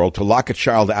non-religious world, to lock a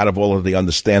child out of all of the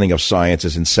understanding of science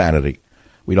is insanity.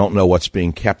 We don't know what's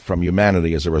being kept from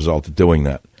humanity as a result of doing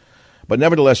that. But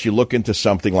nevertheless, you look into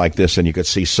something like this and you could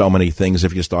see so many things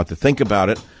if you start to think about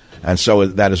it. And so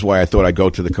that is why I thought I'd go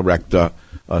to the correct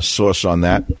source on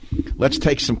that. Let's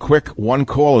take some quick one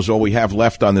call is all we have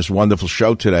left on this wonderful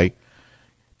show today.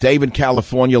 Dave in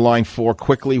California, line 4.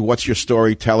 Quickly, what's your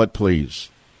story? Tell it, please.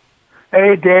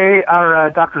 Hey, Dave,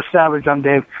 or Dr. Savage, I'm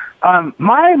Dave.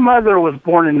 My mother was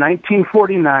born in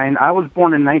 1949. I was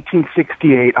born in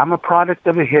 1968. I'm a product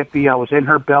of a hippie. I was in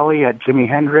her belly at Jimi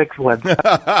Hendrix.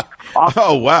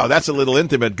 Oh, wow. That's a little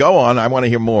intimate. Go on. I want to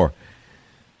hear more.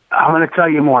 I'm going to tell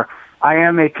you more. I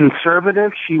am a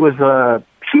conservative. She was a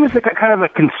kind of a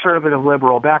conservative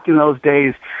liberal. Back in those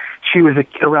days, she was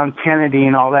around Kennedy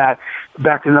and all that.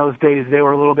 Back in those days, they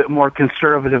were a little bit more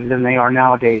conservative than they are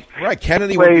nowadays. Right,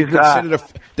 Kennedy would be considered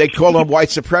they call him white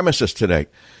supremacist today.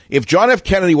 If John F.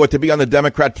 Kennedy were to be on the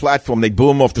Democrat platform, they'd boo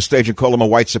him off the stage and call him a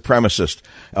white supremacist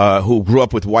who grew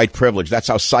up with white privilege. That's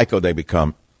how psycho they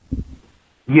become.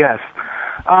 Yes.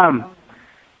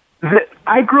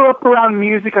 I grew up around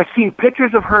music. I've seen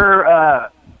pictures of her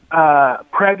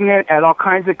pregnant at all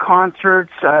kinds of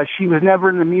concerts. She was never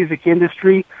in the music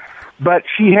industry, but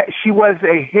she was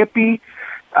a hippie.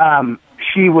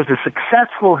 She was a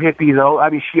successful hippie, though. I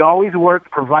mean, she always worked,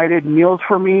 provided meals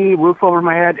for me, roof over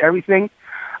my head, everything.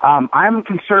 I'm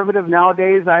conservative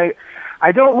nowadays.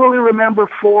 I don't really remember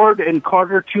Ford and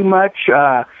Carter too much,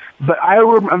 but I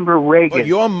remember Reagan. But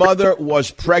your mother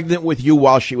was pregnant with you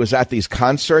while she was at these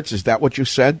concerts? Is that what you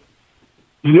said?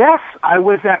 Yes, I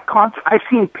was at concert. I've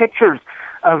seen pictures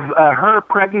of her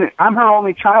pregnant. I'm her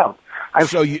only child.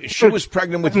 She was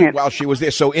pregnant with you while she was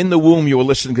there. So in the womb, you were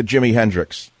listening to Jimi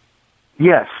Hendrix.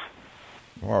 Yes.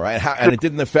 All right, and it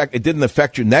didn't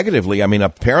affect you negatively. I mean,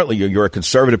 apparently you're a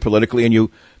conservative politically, and you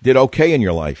did okay in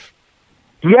your life.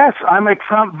 Yes, I'm a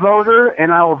Trump voter,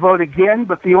 and I will vote again.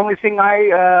 But the only thing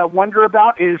I wonder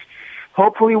about is,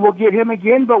 hopefully, we'll get him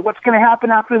again. But what's going to happen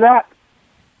after that?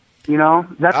 You know,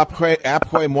 that's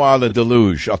après moi le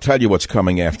deluge. I'll tell you what's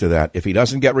coming after that. If he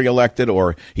doesn't get reelected,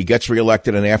 or he gets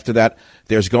reelected, and after that,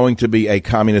 there's going to be a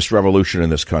communist revolution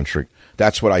in this country.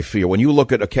 That's what I fear. When you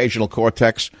look at Occasional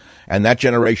Cortex and that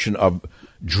generation of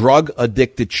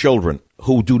drug-addicted children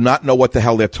who do not know what the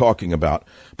hell they're talking about,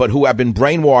 but who have been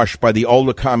brainwashed by the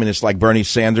older communists like Bernie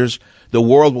Sanders, the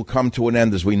world will come to an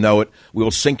end as we know it. We will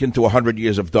sink into 100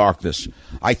 years of darkness.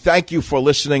 I thank you for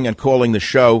listening and calling the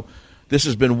show. This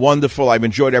has been wonderful. I've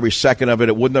enjoyed every second of it.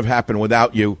 It wouldn't have happened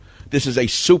without you. This is a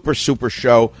super, super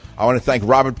show. I want to thank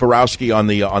Robert Borowski on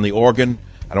the organ.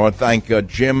 And I want to thank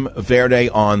Jim Verde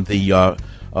on the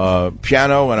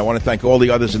piano. And I want to thank all the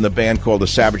others in the band called the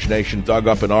Savage Nation, dug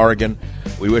up in Oregon.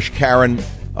 We wish Karen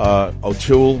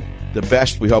O'Toole the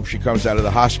best. We hope she comes out of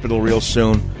the hospital real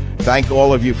soon. Thank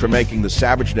all of you for making the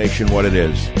Savage Nation what it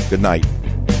is. Good night.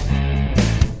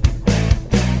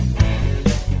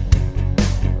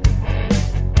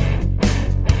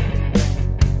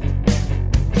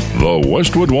 The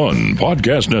Westwood One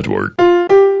Podcast Network.